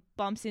someone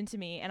bumps into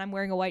me, and I'm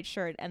wearing a white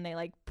shirt, and they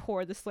like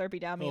pour the Slurpee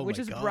down me, Oh which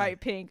my is God.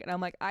 bright pink. And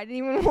I'm like, I didn't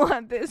even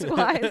want this.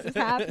 Why is this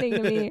happening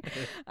to me?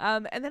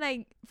 And then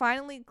I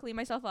finally clean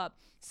myself up,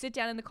 sit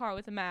down in the car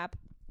with the map,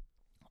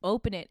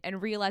 open it,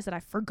 and realize that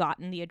I've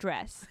forgotten the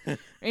address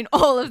in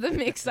all of the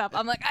mix-up.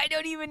 I'm like, I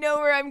don't even know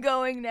where I'm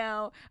going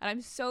now, and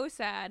I'm so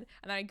sad.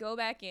 And then I go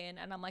back in,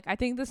 and I'm like, I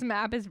think this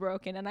map is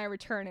broken, and I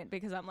return it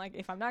because I'm like,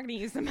 if I'm not going to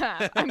use the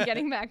map, I'm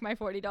getting back my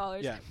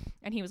 $40. Yeah.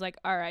 And he was like,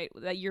 all right,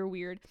 that you're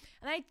weird.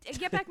 And I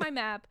get back my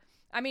map.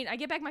 I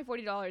get back my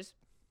 $40,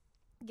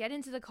 get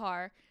into the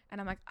car, and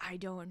I'm like, I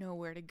don't know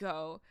where to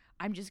go.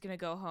 I'm just going to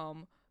go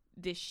home.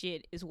 This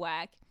shit is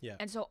whack. Yeah.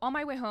 And so on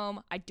my way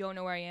home, I don't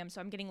know where I am,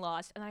 so I'm getting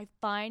lost, and I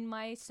find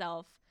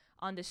myself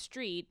on the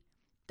street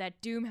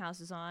that Doom House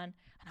is on,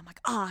 and I'm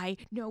like, I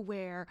know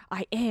where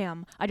I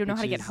am. I don't know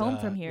how to get home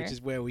from here. Which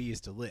is where we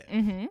used to live.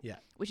 Mm-hmm. Yeah.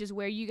 Which is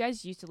where you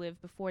guys used to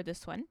live before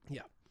this one.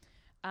 Yeah.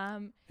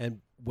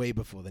 And way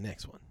before the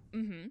next one.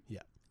 Mm-hmm.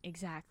 Yeah.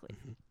 Exactly.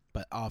 Mm-hmm.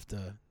 But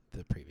after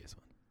the previous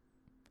one.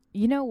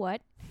 You know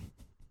what?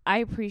 I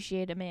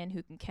appreciate a man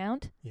who can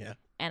count, Yeah.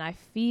 and I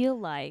feel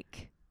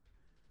like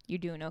you're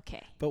doing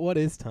okay. But what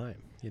is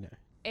time, you know?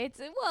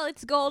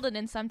 It's golden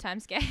and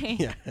sometimes gay.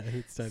 Yeah,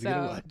 it's time to get a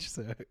So- watch,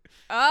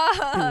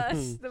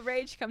 so. The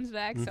rage comes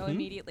back so Mhm.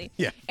 immediately.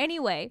 Yeah.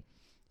 Anyway,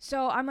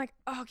 so I'm like,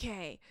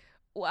 okay,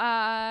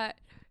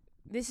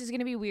 this is going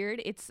to be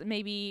weird. It's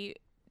maybe,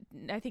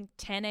 I think,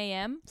 10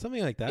 a.m.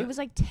 Something like that. It was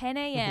like 10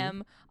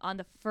 a.m. on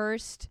the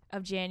 1st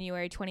of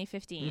January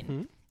 2015.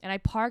 Mhm. And I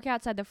park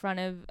outside the front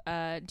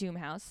of Doom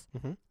House.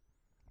 Mhm.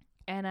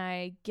 And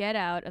I get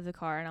out of the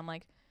car and I'm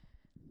like,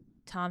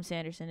 Tom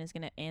Sanderson is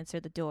going to answer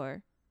the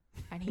door.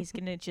 And he's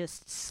going to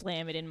just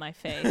slam it in my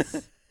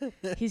face.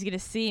 He's going to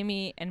see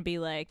me and be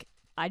like,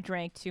 I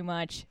drank too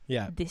much.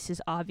 Yeah. This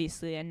is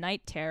obviously a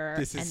night terror.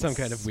 This is and some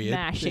kind of weird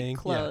smash thing. it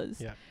closed.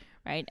 Yeah.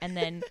 Right? And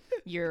then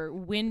your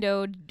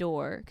windowed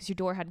door, because your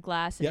door had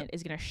glass in Yep. it,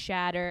 is going to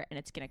shatter and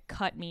it's going to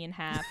cut me in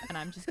half and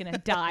I'm just going to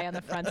die on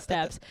the front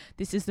steps.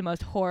 This is the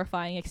most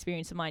horrifying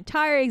experience of my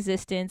entire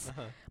existence.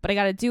 Uh-huh. But I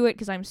got to do it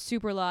because I'm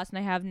super lost and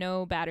I have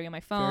no battery on my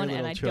phone. Very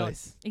And little I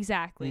choice. don't.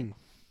 Exactly. Mm.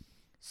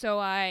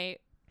 So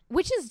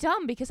which is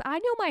dumb because I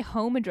know my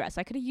home address.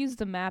 I could have used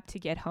the map to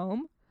get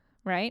home.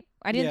 Right?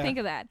 I didn't Yeah. think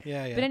of that.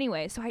 Yeah, yeah. But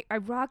anyway, so I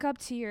rock up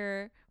to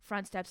your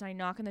front steps and I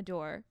knock on the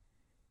door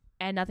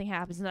and nothing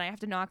happens. And then I have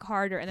to knock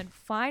harder. And then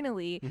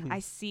finally Mhm. I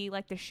see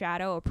like the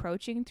shadow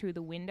approaching through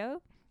the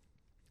window.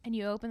 And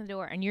you open the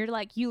door and you're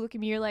like, you look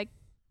at me, you're like,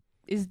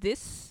 is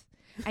this?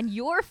 And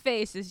your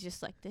face is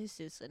just like, this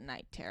is a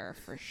night terror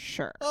for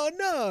sure. Oh,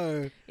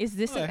 no. Is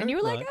this? Oh, I And you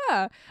were hope like,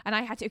 ah. And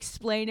I had to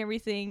explain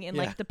everything in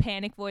Yeah. like the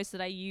panic voice that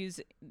I use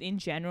in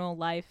general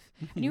life.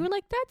 And Mm-hmm. you were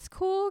like, that's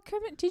cool.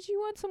 Come in. Did you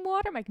want some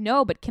water? I'm like,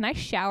 no, but can I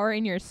shower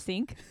in your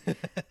sink?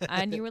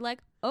 And you were like,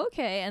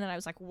 okay. And then I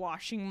was like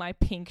washing my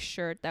pink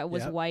shirt that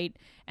was Yep. white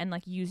and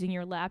like using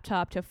your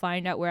laptop to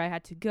find out where I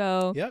had to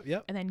go. Yep,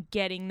 yep. And then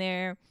getting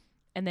there.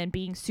 And then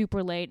being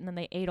super late, and then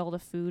they ate all the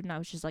food, and I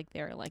was just like,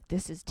 there, like,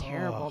 this is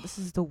terrible. Oh. This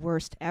is the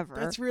worst ever.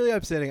 That's really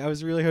upsetting. I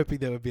was really hoping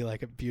there would be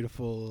like a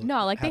beautiful.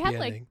 No, like they happy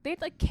had ending.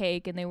 like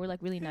cake and they were like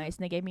really nice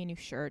and they gave me a new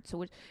shirt, so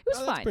it was Oh,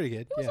 fine. that's pretty good.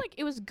 It was yeah. like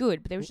it was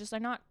good, but there was just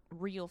like not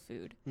real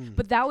food. Mm.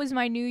 But that was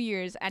my New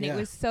Year's and Yeah. it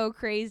was so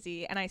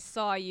crazy and I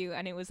saw you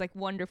and it was like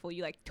wonderful.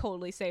 You like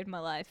totally saved my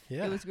life.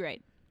 Yeah. It was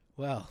great.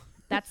 Well,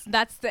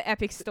 That's the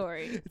epic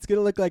story. it's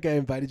gonna look like I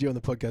invited you on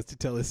the podcast to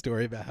tell a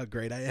story about how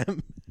great I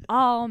am,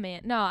 Oh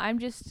man, no, I'm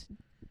just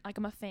like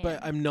I'm a fan.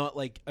 but I'm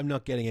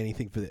not getting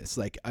anything for this.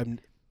 Like I'm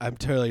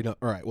totally not.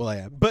 All right, well I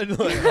am, but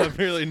like, I'm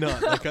really not.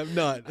 Like I'm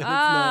not. It's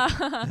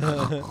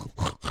not.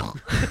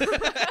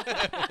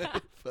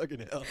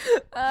 Fucking hell.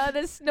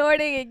 The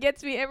snorting, it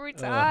gets me every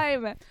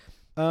time.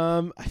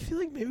 I feel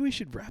like maybe we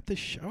should wrap the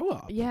show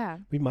up. Yeah,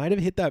 We might have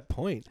hit that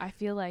point. I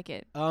feel like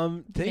it.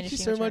 Thank you Diminishing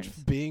so much returns.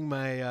 for being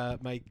my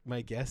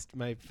my guest,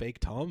 my fake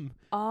Tom.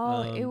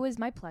 Oh, it Um, was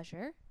my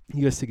pleasure.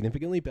 You're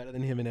significantly better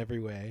than him in every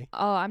way.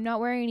 Oh, I'm not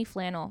wearing any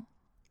flannel.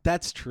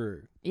 That's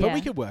true. But Yeah.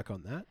 we could work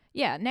on that.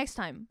 Yeah, next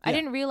time. I Yeah.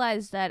 didn't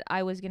realize that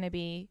I was going to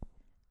be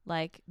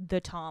like the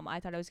Tom. I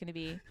thought I was going to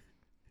be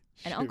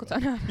an Sure. Uncle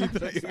Tom. No, You I'm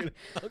thought you were sorry. gonna-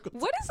 Uncle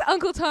What does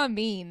Uncle Tom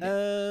mean?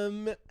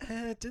 Don't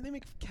they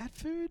make cat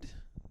food?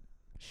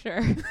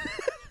 Sure.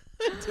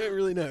 I don't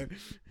really know.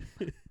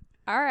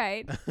 All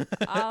right.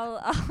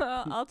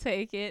 I'll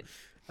take it.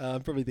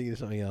 I'm probably thinking of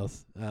something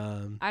else.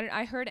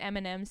 I heard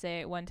Eminem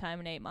say it one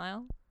time in 8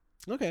 Mile.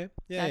 Okay.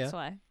 Yeah, That's yeah.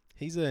 why.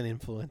 He's an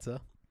influencer.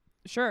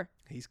 Sure.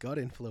 He's got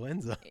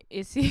influenza.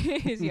 Is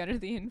he under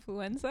the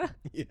influenza?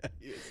 Yeah,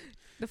 he is.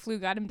 The flu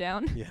got him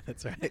down. Yeah,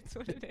 that's right. That's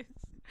what it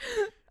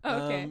is.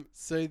 Okay.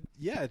 So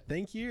yeah,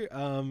 thank you.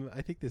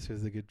 I think this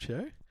was a good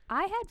show.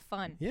 I had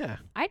fun. Yeah.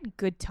 I had a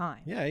good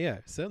time. Yeah.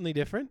 Certainly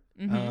different.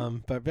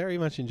 Mhm. But very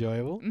much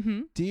enjoyable.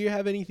 Mm-hmm. Do you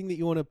have anything that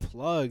you want to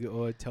plug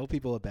or tell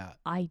people about?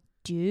 I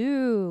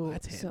do.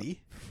 That's So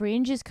handy.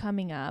 Fringe is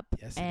coming up,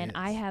 Yes, it and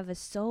I is. have a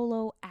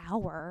solo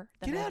hour.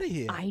 that Get I- out of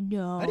here. I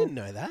know. I didn't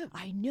know that.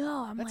 I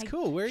know. I'm That's like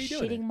cool. Where are you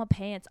shitting doing it? my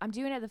pants. I'm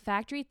doing it at the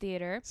Factory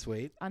Theater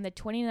Sweet. on the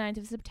 29th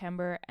of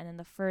September and then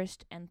the 1st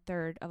and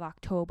 3rd of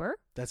October.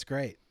 That's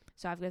great.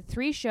 So I've got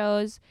 3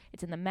 shows.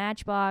 It's in the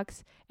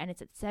Matchbox, and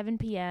it's at 7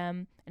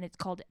 p.m., and it's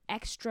called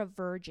Extra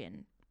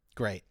Virgin.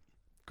 Great.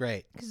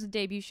 This is a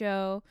debut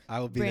show, I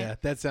will be Brand- there.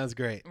 That sounds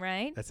great.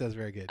 right? That sounds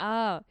very good.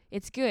 Oh,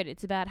 it's good.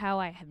 It's about how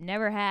I have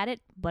never had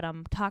it, but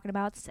I'm talking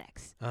about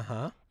sex,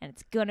 Uh-huh. and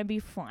it's going to be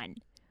fun.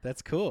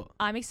 That's cool.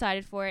 I'm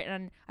excited for it,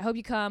 and I hope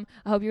you come.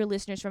 I hope your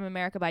listeners from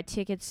America buy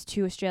tickets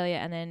to Australia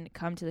and then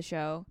come to the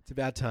show. It's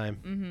about time.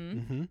 Mm-hmm.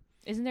 Mm-hmm.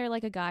 Isn't there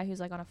like a guy who's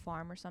like on a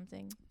farm or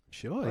something?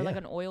 Sure, Or yeah. like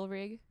an oil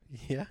rig?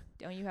 Yeah.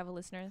 Don't you have a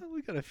listener?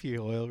 We got a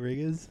few oil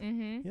riggers.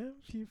 Mm-hmm. Yeah,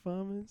 a few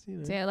farmers, you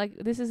know. So yeah, like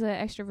this is an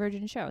extra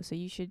virgin show, so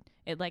you should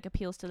it like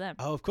appeals to them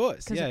Oh, of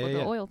course. because Yeah, of yeah, the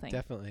yeah. oil thing,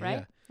 Definitely,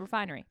 right?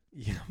 Refinery.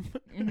 yeah.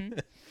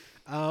 Mhm.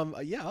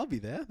 Yeah, I'll be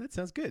there. That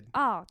sounds good.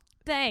 Oh,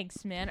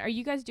 thanks, man. Are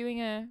you guys doing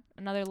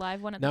another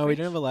live one at the No, we Fringe?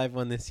 don't have a live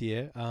one this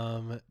year.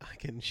 I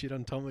can shit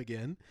on Tom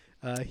again.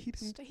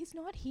 He's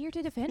not here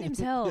to defend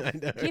himself. I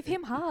know. Give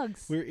him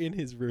hugs. We're in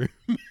his room.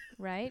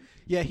 Right?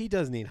 Yeah, he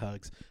does need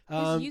hugs. His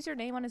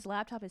username on his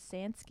laptop is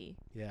Sansky.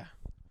 Yeah.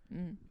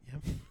 Mm.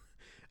 Yep.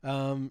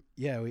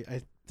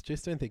 I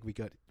just don't think we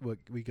got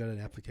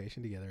an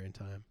application together in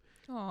time.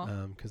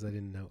 Aw. Because I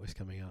didn't know it was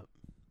coming up.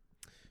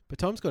 But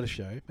Tom's got a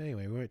show.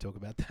 Anyway, we won't talk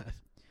about that.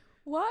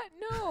 What?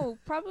 No.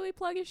 Probably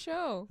plug his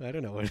show. I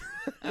don't know what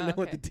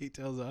what the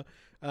details are.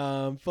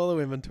 Follow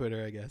him on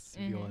Twitter, I guess,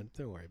 if you want.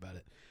 Don't worry about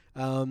it.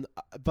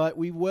 But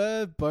we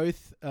were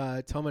both,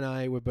 Tom and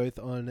I were both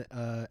on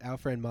our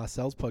friend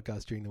Marcel's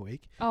podcast during the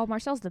week. Oh,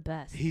 Marcel's the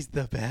best. He's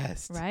the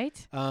best. Right?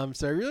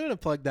 So I really want to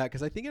plug that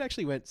because I think it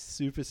actually went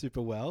super,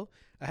 super well.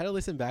 I had to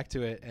listen back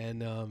to it,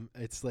 and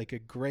it's like a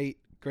great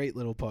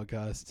little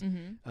podcast.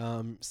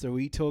 So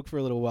we talked for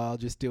a little while,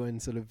 just doing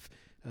sort of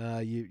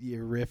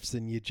your riffs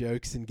and your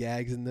jokes and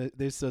gags and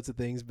those sorts of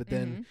things. But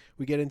then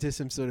we get into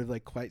some sort of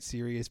like quite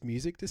serious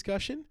music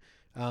discussion,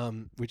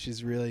 which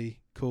is really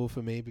cool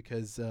for me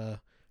because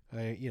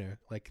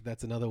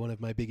that's another one of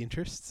my big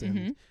interests,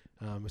 and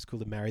it's cool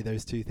to marry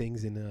those two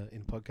things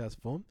in podcast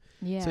form.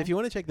 Yeah. So if you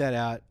want to check that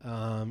out,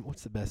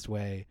 what's the best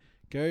way?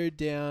 Go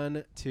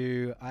down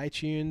to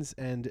iTunes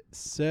and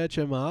search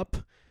them up.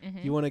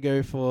 You want to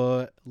go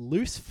for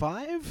Loose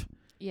 5?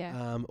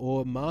 Yeah.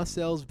 Or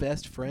Marcel's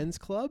Best Friends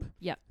Club.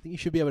 Yep. I think you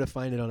should be able to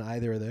find it on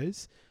either of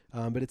those.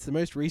 But it's the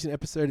most recent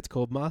episode. It's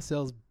called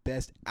Marcel's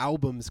Best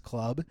Albums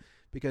Club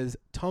because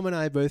Tom and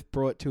I both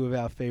brought two of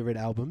our favorite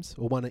albums,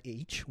 or one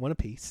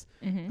apiece.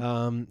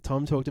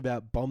 Tom talked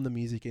about Bomb the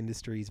Music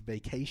Industry's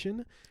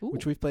Vacation,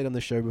 which we've played on the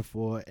show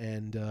before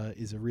and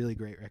is a really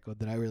great record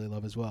that I really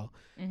love as well.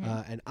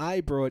 And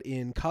I brought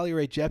in Carly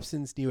Rae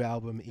Jepsen's new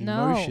album,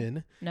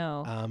 Emotion,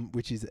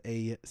 which is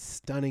a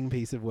stunning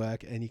piece of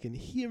work, and you can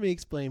hear me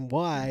explain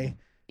why.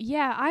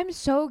 Yeah, I'm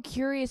so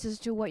curious as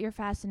to what your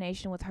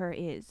fascination with her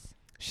is.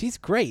 She's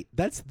great.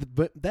 That's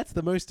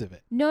the most of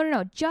it.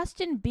 No.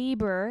 Justin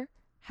Bieber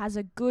has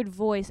a good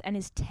voice and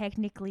is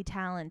technically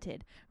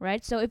talented,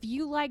 right? So if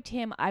you liked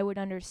him, I would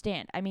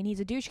understand. I mean, he's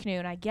a douche canoe,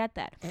 and I get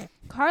that.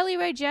 Carly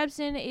Rae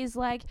Jepsen is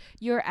like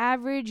your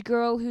average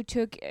girl who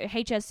took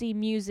HSC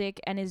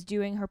music and is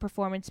doing her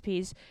performance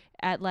piece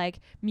at like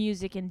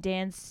music and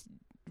dance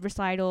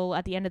recital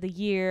at the end of the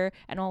year,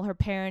 and all her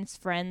parents'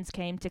 friends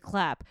came to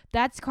clap.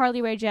 That's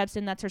Carly Rae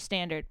Jepsen. That's her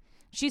standard.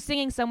 She's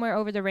singing Somewhere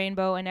Over the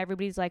Rainbow, and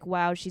everybody's like,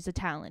 wow, she's a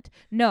talent.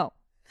 No.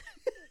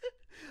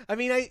 I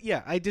mean,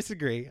 I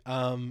disagree.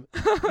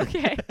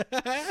 Okay.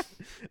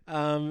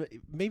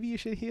 Maybe you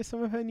should hear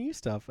some of her new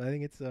stuff. I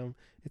think it's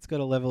got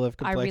a level of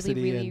complexity.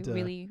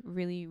 I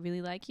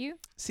really like you.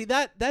 See,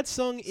 that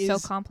song is so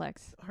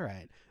complex. All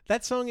right.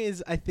 That song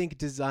is, I think,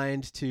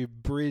 designed to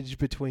bridge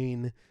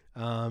between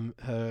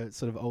her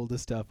sort of older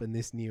stuff and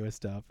this newer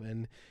stuff.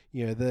 And,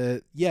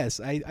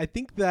 I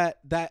think that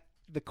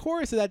the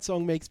chorus of that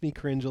song makes me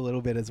cringe a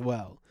little bit as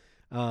well.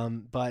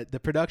 But the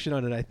production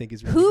on it, I think,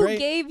 is really great. Who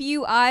gave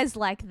you eyes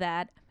like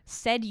that?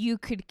 Said you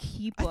could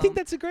keep them. I think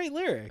that's a great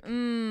lyric.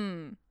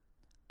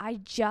 I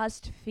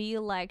just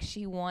feel like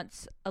she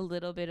wants a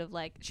little bit of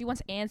she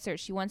wants answers.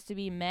 She wants to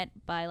be met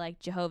by like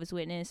Jehovah's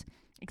Witness.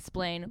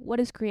 Explain what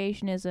is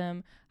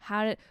creationism?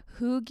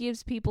 Who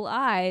gives people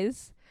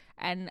eyes?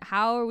 And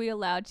how are we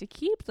allowed to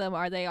keep them?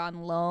 Are they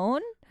on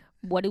loan?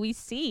 What do we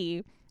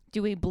see?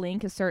 Do we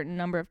blink a certain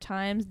number of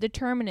times?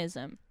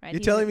 Determinism, right?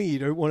 You're telling me you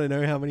don't want to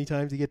know how many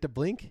times you get to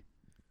blink?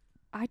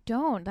 I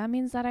don't. That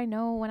means that I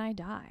know when I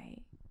die.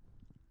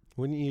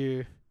 Wouldn't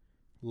you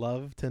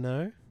love to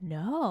know?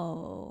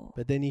 No.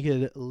 But then you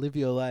could live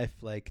your life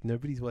like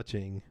nobody's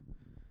watching.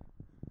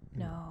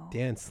 No.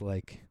 Dance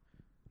like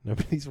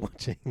nobody's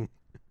watching.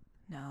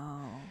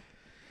 No.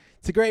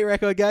 It's a great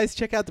record, guys.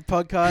 Check out the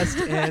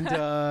podcast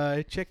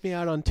and check me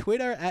out on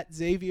Twitter at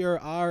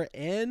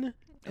XavierRN.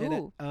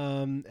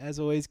 And as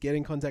always, get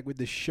in contact with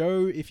the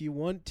show if you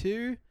want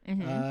to.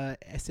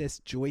 SS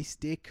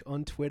Joystick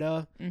on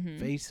Twitter,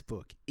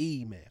 Facebook,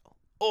 email,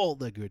 all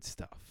the good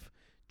stuff.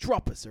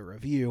 Drop us a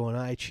review on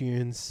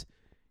iTunes.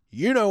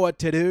 You know what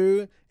to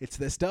do. It's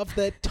the stuff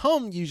that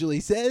Tom usually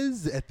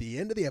says at the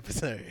end of the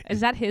episode. Is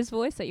that his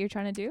voice that you're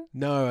trying to do?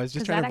 No, I was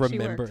just trying to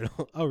remember it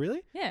all. Oh,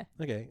 really? Yeah.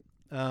 Okay.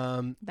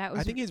 That was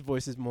I think his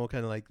voice is more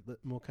kind of like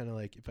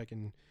if I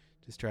can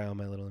just try all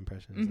my little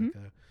impressions.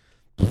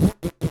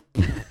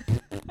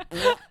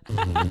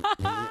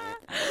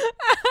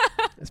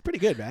 That's pretty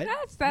good, right?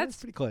 That's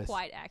pretty close.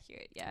 Quite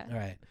accurate, yeah. All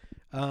right.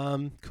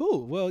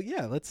 Cool. Well,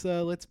 yeah. Let's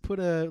put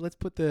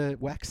the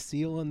wax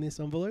seal on this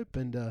envelope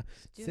and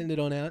send it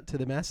on out to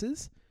the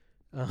masses.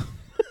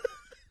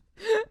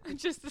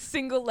 Just a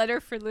single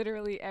letter for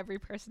literally every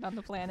person on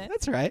the planet.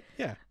 That's right.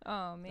 Yeah.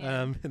 Oh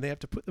man. And they have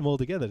to put them all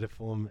together to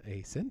form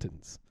a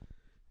sentence.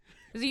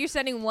 So you're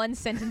sending one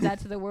sentence out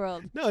to the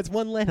world? No, it's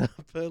one letter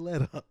per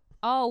letter.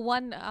 Oh,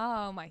 one.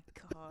 Oh my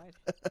God.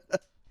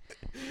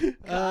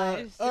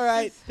 All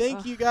right.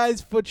 Thank you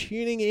guys for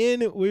tuning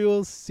in. We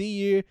will see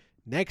you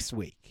next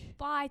week.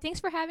 Bye. Thanks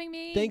for having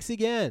me. Thanks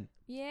again.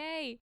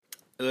 Yay.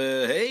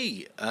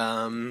 Hey,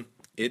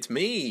 it's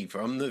me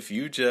from the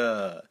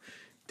future.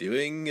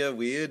 doing a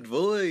weird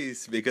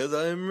voice because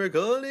I'm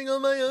recording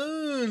on my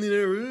own in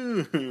a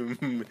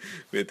room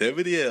with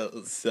everybody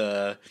else.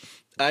 I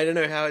don't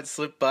know how it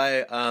slipped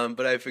by,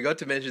 but I forgot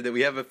to mention that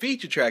we have a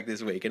feature track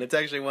this week, and it's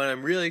actually one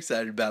I'm really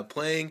excited about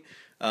playing.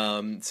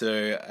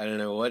 So I don't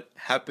know what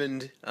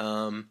happened.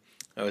 I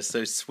was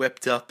so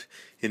swept up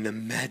in the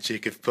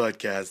magic of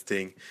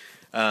podcasting.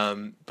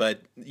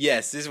 But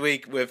yes, this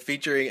week we're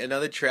featuring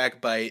another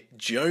track by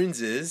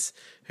Joneses,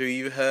 who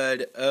you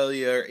heard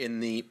earlier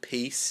in the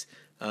piece,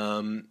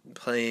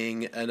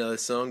 playing another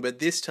song. But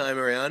this time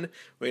around,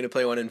 we're going to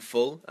play one in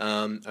full.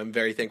 I'm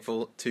very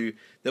thankful to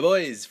the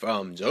boys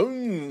from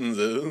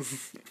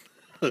Joneses.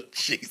 Oh,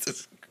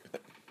 Jesus.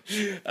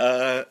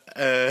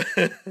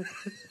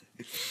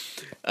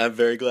 I'm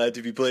very glad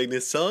to be playing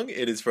this song.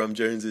 It is from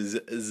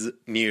Jones's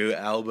new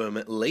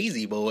album,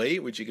 Lazy Boy,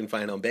 which you can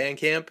find on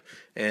Bandcamp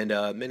and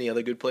many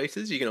other good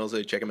places. You can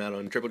also check them out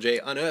on Triple J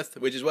Unearthed,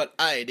 which is what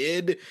I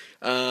did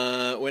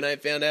when I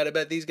found out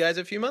about these guys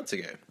a few months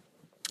ago.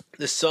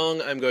 The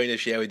song I'm going to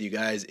share with you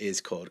guys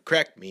is called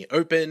Crack Me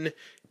Open.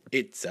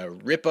 It's a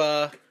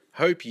ripper.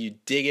 Hope you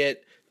dig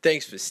it.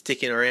 Thanks for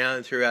sticking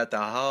around throughout the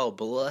whole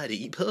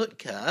bloody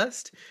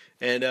podcast.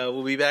 And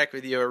we'll be back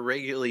with your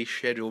regularly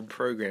scheduled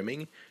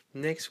programming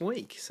next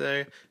week.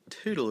 So,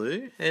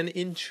 toodaloo and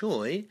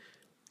enjoy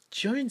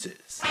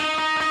Joneses.